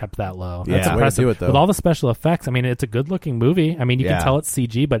 they kept that low. That's impressive. Way to do it, though. With all the special effects, I mean, it's a good-looking movie. I mean, you can tell it's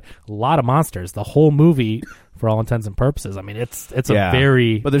CG, but a lot of monsters. The whole movie, for all intents and purposes, I mean, it's a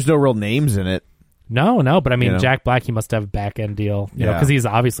very... But there's no real names in it. No, but I mean, Jack Black, he must have a back-end deal, you know, because he's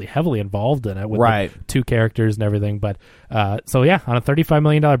obviously heavily involved in it with the 2 characters and everything. But, so yeah, on a $35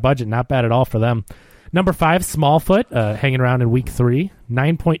 million budget, not bad at all for them. Number 5, Smallfoot, hanging around in week 3.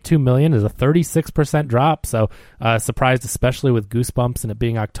 $9.2 million is a 36% drop. So, surprised, especially with Goosebumps and it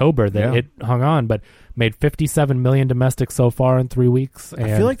being October, that it hung on, but made $57 million domestic so far in 3 weeks.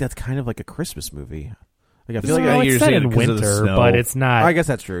 And I feel like that's kind of like a Christmas movie. Like, I feel like it's set in winter, but it's not. I guess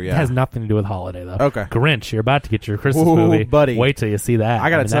that's true. Yeah, it has nothing to do with holiday though. Okay, Grinch, you're about to get your Christmas movie, buddy. Wait till you see that. I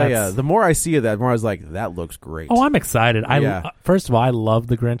gotta tell you, the more I see of that, the more I was like, that looks great. Oh, I'm excited. First of all, I love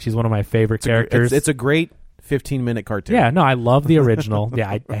the Grinch. He's one of my favorite characters. It's a great 15-minute cartoon. Yeah, no, I love the original.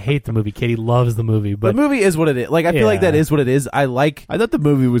 I hate the movie. Katie loves the movie, but the movie is what it is. Like, I feel like that is what it is. I thought the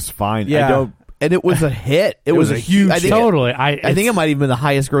movie was fine. Yeah. And it was a hit. It was a huge hit. Totally. I think it might have been the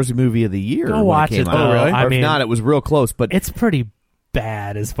highest grossing movie of the year. Go watch it, though. Oh, really? I mean, mean, if not, it was real close. But it's pretty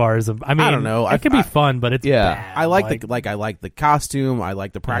bad as far as I don't know. It could be fun, but it's bad. I like the costume. I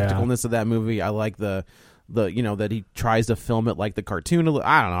like the practicalness of that movie. I like the that he tries to film it like the cartoon.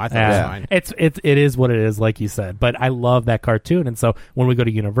 I don't know. I thought it was fine. It is what it is, like you said. But I love that cartoon, and so when we go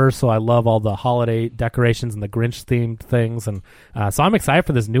to Universal, I love all the holiday decorations and the Grinch themed things, and so I'm excited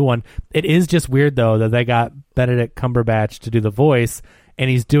for this new one. It is just weird though that they got Benedict Cumberbatch to do the voice, and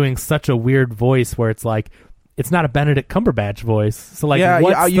he's doing such a weird voice where it's like it's not a Benedict Cumberbatch voice. So like,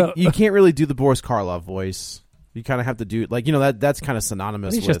 you can't really do the Boris Karloff voice. You kind of have to do that's kind of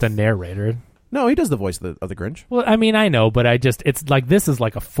synonymous. He's just a narrator. No, he does the voice of the Grinch. Well, I mean, I know, but it's like this is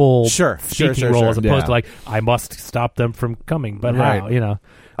like a full speaking role as opposed to like I must stop them from coming. But how, you know?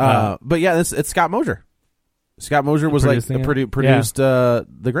 But yeah, it's Scott Mosier. Scott Mosier was produced the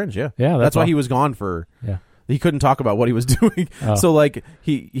Grinch. Yeah, that's why he was gone for. Yeah. He couldn't talk about what he was doing, so like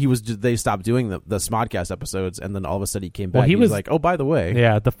he was. They stopped doing the Smodcast episodes, and then all of a sudden he came back. Well, he was like, "Oh, by the way,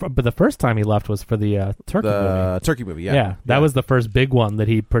 but the first time he left was for the Turkey movie. That was the first big one that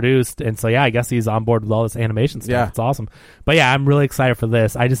he produced, and so I guess he's on board with all this animation stuff. Yeah. It's awesome. But yeah, I'm really excited for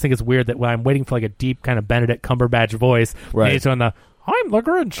this. I just think it's weird that when I'm waiting for like a deep kind of Benedict Cumberbatch voice, and he's on the I'm the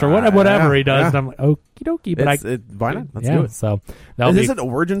Grinch or whatever he does, and I'm like, okie dokie. But why not? Let's do it. So is this an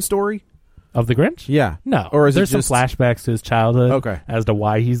origin story? Of the Grinch? Yeah. No. Or is there's it just some flashbacks to his childhood as to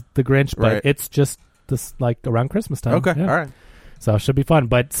why he's the Grinch, but it's just this like around Christmas time. Okay. Yeah. All right. So it should be fun.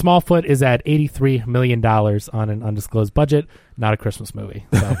 But Smallfoot is at $83 million on an undisclosed budget. Not a Christmas movie.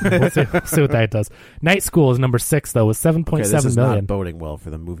 So we'll see what that does. Night School is number 6, though, with $7.7 million. This is not boding well for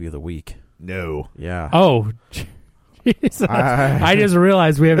the movie of the week. No. Yeah. Oh, I just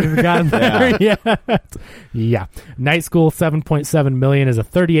realized we haven't even gotten there yet. Yeah. Night School, $7.7 million is a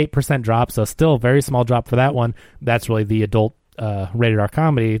 38% drop, so still a very small drop for that one. That's really the adult rated R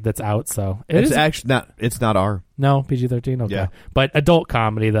comedy that's out. So it's actually not. It's not R. No, PG-13. Okay, but adult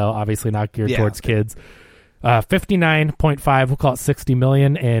comedy though, obviously not geared towards kids. 59.5, we'll call it $60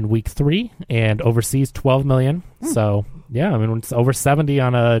 million in week 3, and overseas $12 million. So yeah, I mean, when it's over 70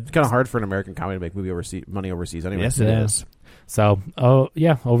 on a. It's kind of hard for an American comedy to make money overseas anyway. Yes, it is. So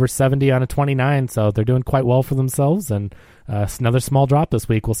over 70 on a 29. So they're doing quite well for themselves, and another small drop this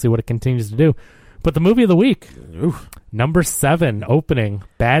week. We'll see what it continues to do. But the movie of the week, number 7 opening,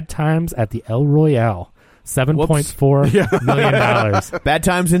 Bad Times at the El Royale. $7.4 million. Bad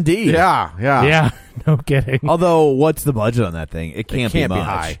times indeed. Yeah, no kidding. Although, what's the budget on that thing? It can't be much.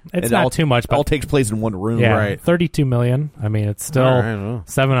 high. It's It not all, too much, but all takes place in one room. yeah, right. $32 million. I mean, it's still I don't know.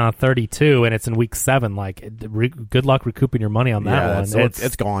 7 on 32, and it's in week 7. Like, good luck recouping your money on that one. So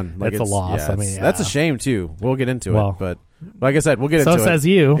it's gone. Like, it's a loss. yeah, I mean, that's a yeah. shame too. We'll get into Well, it, but like I said, we'll get So into it. says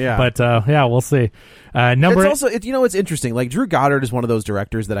you. Yeah. But yeah, we'll see. Number It's also, it's interesting. Like Drew Goddard is one of those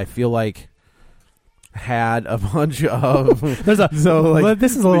directors that I feel like had a bunch of. There's a like,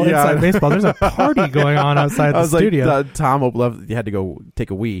 this is a little inside baseball. There's a party going on outside I the was studio. like, Tom left. He had to go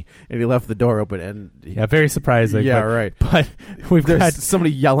take a wee, and he left the door open. And Yeah, very surprising. Yeah, but, right. But we've there's got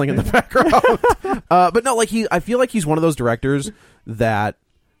somebody yelling in the background. But no, like I feel like he's one of those directors that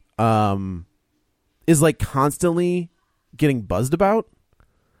is like constantly getting buzzed about.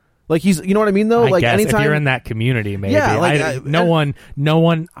 Like he's, you know what I mean though. I Like guess anytime if you're in that community, maybe. Yeah, like, no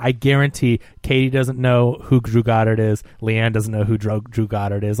one. I guarantee Katie doesn't know who Drew Goddard is. Leanne doesn't know who Drew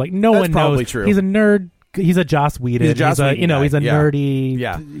Goddard is. Like no That's one probably knows. true. He's a nerd. He's a Joss Whedon. He's a Joss Whedon guy. He's a Yeah. nerdy.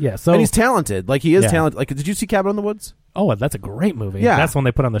 Yeah. So and he's talented. Like he is Yeah. talented. Like, did you see Cabin in the Woods? oh, that's a great movie. Yeah. That's one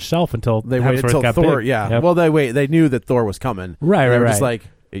they put on the shelf until They waited Hemsworth until got Thor. big. Yeah. Yep. Well, they knew that Thor was coming. Right, They were right, just right. like,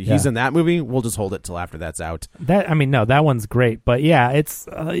 he's Yeah. in that movie. We'll just hold it till after that's out. that one's great. But yeah, it's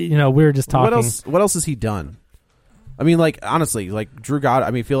we were just talking. What else has he done? I mean, like honestly, like Drew Goddard.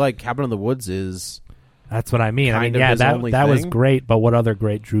 I mean, I feel like Cabin in the Woods is. That's what I mean. Kind of yeah, his that only was thing. great. But what other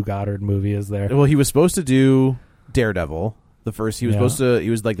great Drew Goddard movie is there? Well, he was supposed to do Daredevil. He was Yeah. supposed to.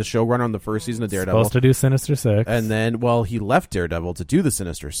 He was like the showrunner on the first season of Daredevil. Supposed to do Sinister Six, And then, he left Daredevil to do the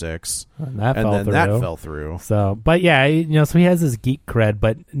Sinister Six, and that and fell then through. that fell through. So, but yeah, so he has his geek cred,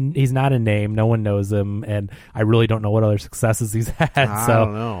 but he's not a name. No one knows him, and I really don't know what other successes he's had. I So,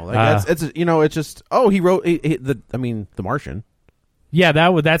 don't know. Like it's just. Oh, he wrote The Martian. yeah,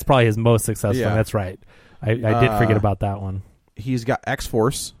 that's probably his most successful. Yeah. That's right. I did forget about that one. He's got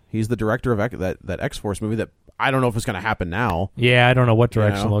X-Force. He's the director of that X-Force movie that I don't know if it's going to happen now. Yeah, I don't know what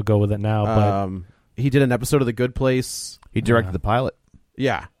direction You know? they'll go with it now, but He did an episode of The Good Place. He directed the pilot.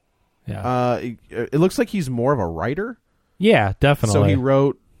 Yeah. yeah, It looks like he's more of a writer. yeah, definitely. So he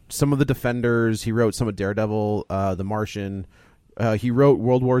wrote some of The Defenders. He wrote some of Daredevil, The Martian. He wrote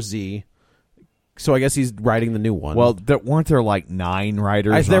World War Z. So I guess he's writing the new one. Well, weren't there like 9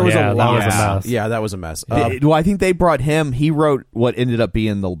 writers? there was Yeah, a that lot. was a mess. Yeah, that was a mess. Well, I think they brought him. He wrote what ended up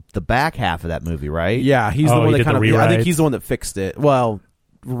being the back half of that movie, right? Yeah, he's the Oh, one he that did kind of. the I think rewrites? he's the one that fixed it. Well,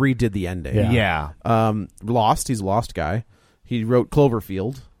 redid the ending. Yeah. Lost. He's a Lost guy. He wrote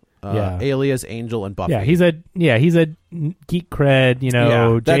Cloverfield. Yeah. Alias, Angel, and Buffy. Yeah, he's a geek cred,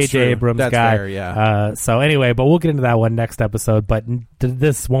 Yeah, that's J.J. true. Abrams That's guy. fair, yeah. So anyway, but we'll get into that one next episode. But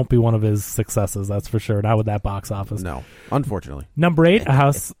this won't be one of his successes, that's for sure. Not with that box office. No, unfortunately. Number 8,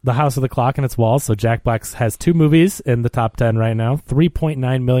 The House of the Clock and Its Walls. So Jack Black has 2 movies in the top 10 right now. 3.9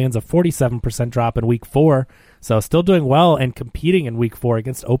 million, a 47% drop in week 4. So still doing well and competing in week 4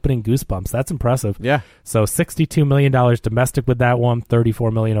 against opening Goosebumps. That's impressive. Yeah. So $62 million domestic with that one,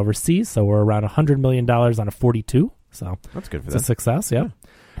 $34 million overseas. So we're around $100 million on a 42. So That's good for it's a them. success. Yeah.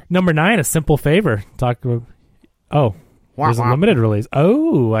 Number 9, A Simple Favor. There's a wah. limited release.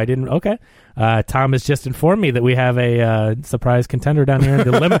 Oh, I didn't. Okay. Tom has just informed me that we have a surprise contender down here in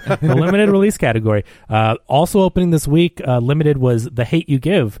the limited release category. Also opening this week, limited was The Hate You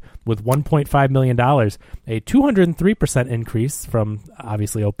Give with $1.5 million, a 203% increase from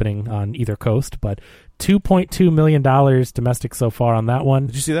obviously opening on either coast, but $2.2 million domestic so far on that one.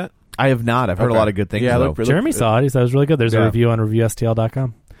 Did you see that? I have not. I've heard a Okay. lot of good things. Yeah, though. Jeremy saw it. He said it was really good. There's a Yeah. review on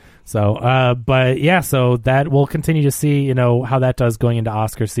reviewstl.com. So, but yeah, so that we'll continue to see, how that does going into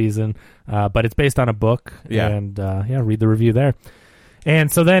Oscar season. But it's based on a book. Yeah. And, read the review there.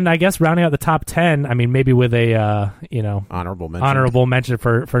 And so then I guess rounding out the top 10, I mean, maybe with a, Honorable mention.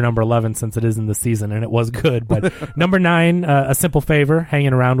 for number 11 since it is in the season and it was good. But number 9, A Simple Favor,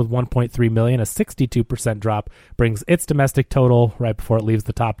 hanging around with 1.3 million, a 62% drop, brings its domestic total right before it leaves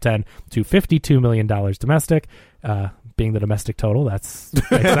the top 10 to $52 million domestic. Being the domestic total, that's makes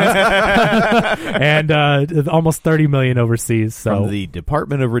sense. And almost $30 million overseas. So From the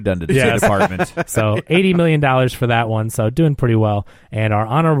Department of Redundancy Yes. Department. so $80 million for that one. So doing pretty well. And our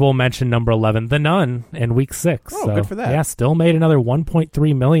honorable mention number 11, The Nun, in week 6. Oh, so, good for that. Yeah, still made another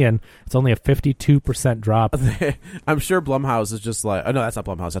 1.3 million. It's only a 52% drop. I'm sure Blumhouse is just like, oh no, that's not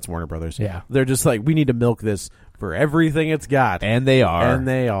Blumhouse, that's Warner Brothers. Yeah. They're just like, we need to milk this for everything it's got. And they are.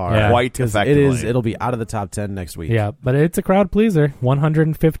 Yeah. Quite 'Cause effectively. it'll be out of the top 10 next week. Yeah, but it's a crowd pleaser.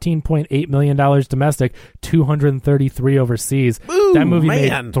 $115.8 million domestic, $233 overseas. Ooh, that movie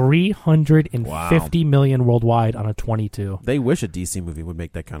man. made $350 million worldwide on a 22. They wish a DC movie would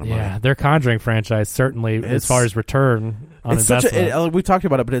make that kind of money. Yeah, their Conjuring franchise certainly, as far as return on It's investment. we talked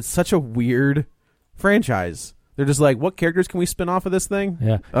about it, but it's such a weird franchise. They're just like, what characters can we spin off of this thing?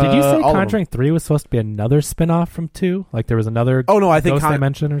 Yeah. Did you say all of them. Conjuring 3 was supposed to be another spin-off from 2? Like there was another Oh no, I think ghost they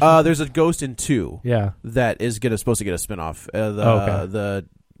mentioned or something? there's a ghost in 2. Yeah. that is supposed to get a spin-off. Okay.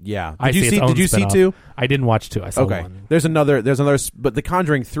 Yeah. I see its own Did you see spin-off. 2? I didn't watch 2. I saw Okay. 1. There's another, but The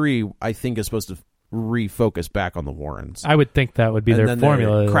Conjuring 3, I think, is supposed to refocus back on the Warrens. I would think that would be And their then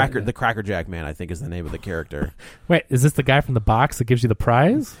formula. The Cracker Jack Man, I think, is the name of the character. Wait, is this the guy from the box that gives you the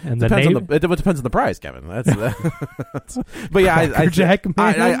prize? And It depends on the prize, Kevin. But yeah, Cracker Jack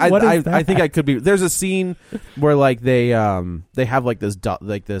Man? What is that? I think I could be. There's a scene where like they have like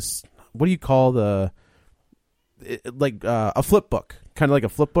this what do you call a flip book, kind of like a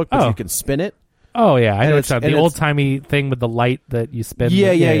flip book, but you can spin it. Oh yeah, I know it's- the and old timey thing with the light that you spin.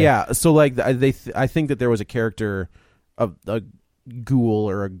 Yeah. So like I think that there was a character, a ghoul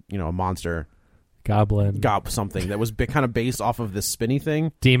or a monster, Goblin, something that was kind of based off of this spinny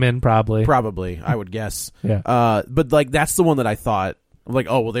thing. demon, probably. I would guess. Yeah. But like that's the one that I thought like,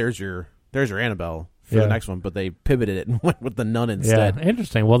 oh well, there's your Annabelle for the next one, but they pivoted it and went with the nun instead. Yeah,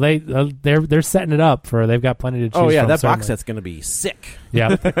 interesting. Well, they're setting it up for. They've got plenty to choose from. Oh yeah, that certainly. box set's gonna be sick.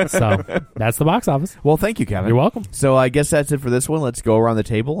 Yeah. So that's the box office. Well, thank you, Kevin. You're welcome. So I guess that's it for this one. Let's go around the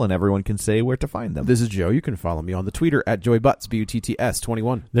table and everyone can say where to find them. This is Joe. You can follow me on the Twitter at JoyButts,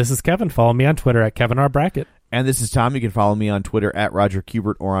 BUTTS21. This is Kevin. Follow me on Twitter at Kevin R. Brackett. And this is Tom. You can follow me on Twitter at Roger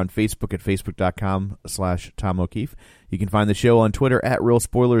Kubert or on Facebook at facebook.com/Tom O'Keefe. You can find the show on Twitter at Real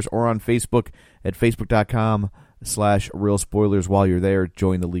Spoilers or on Facebook at facebook.com/Real Spoilers. While you're there,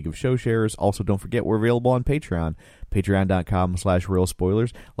 join the League of Show Sharers. Also, don't forget we're available on Patreon, patreon.com/Real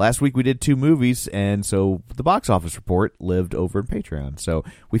Spoilers. Last week we did 2 movies, and so the box office report lived over in Patreon. So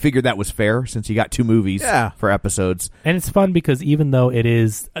we figured that was fair since you got 2 movies for episodes. And it's fun because even though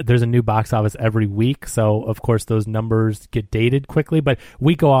there's a new box office every week, so of course those numbers get dated quickly, but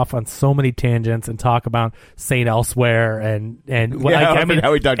we go off on so many tangents and talk about St. Elsewhere and I mean,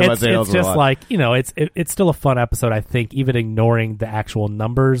 how we talked about St. Elsewhere It's just like, it's still a fun episode, I think, even ignoring the actual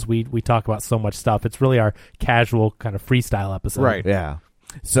numbers. We talk about so much stuff. It's really our casual kind of freestyle episode. Right. Yeah.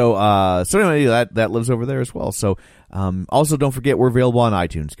 So anyway, that lives over there as well. So also don't forget we're available on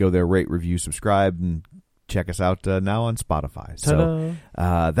iTunes. Go there, rate, review, subscribe, and check us out now on Spotify. So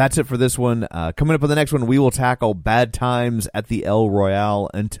that's it for this one. Coming up on the next one, we will tackle Bad Times at the El Royale.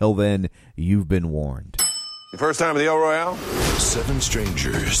 Until then, you've been warned. Your first time at the El Royale? 7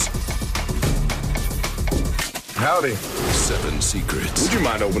 strangers. Howdy. 7 secrets. Would you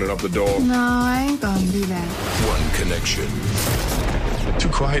mind opening up the door? No, I ain't gonna do that. 1 connection. Too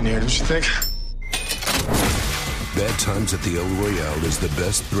quiet in here, don't you think? Bad Times at the El Royale is the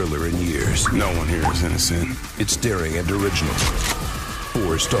best thriller in years. No one here is innocent. It's daring and original.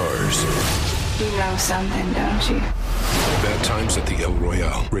 4 stars. You know something, don't you? Bad Times at the El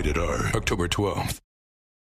Royale. Rated R. October 12th.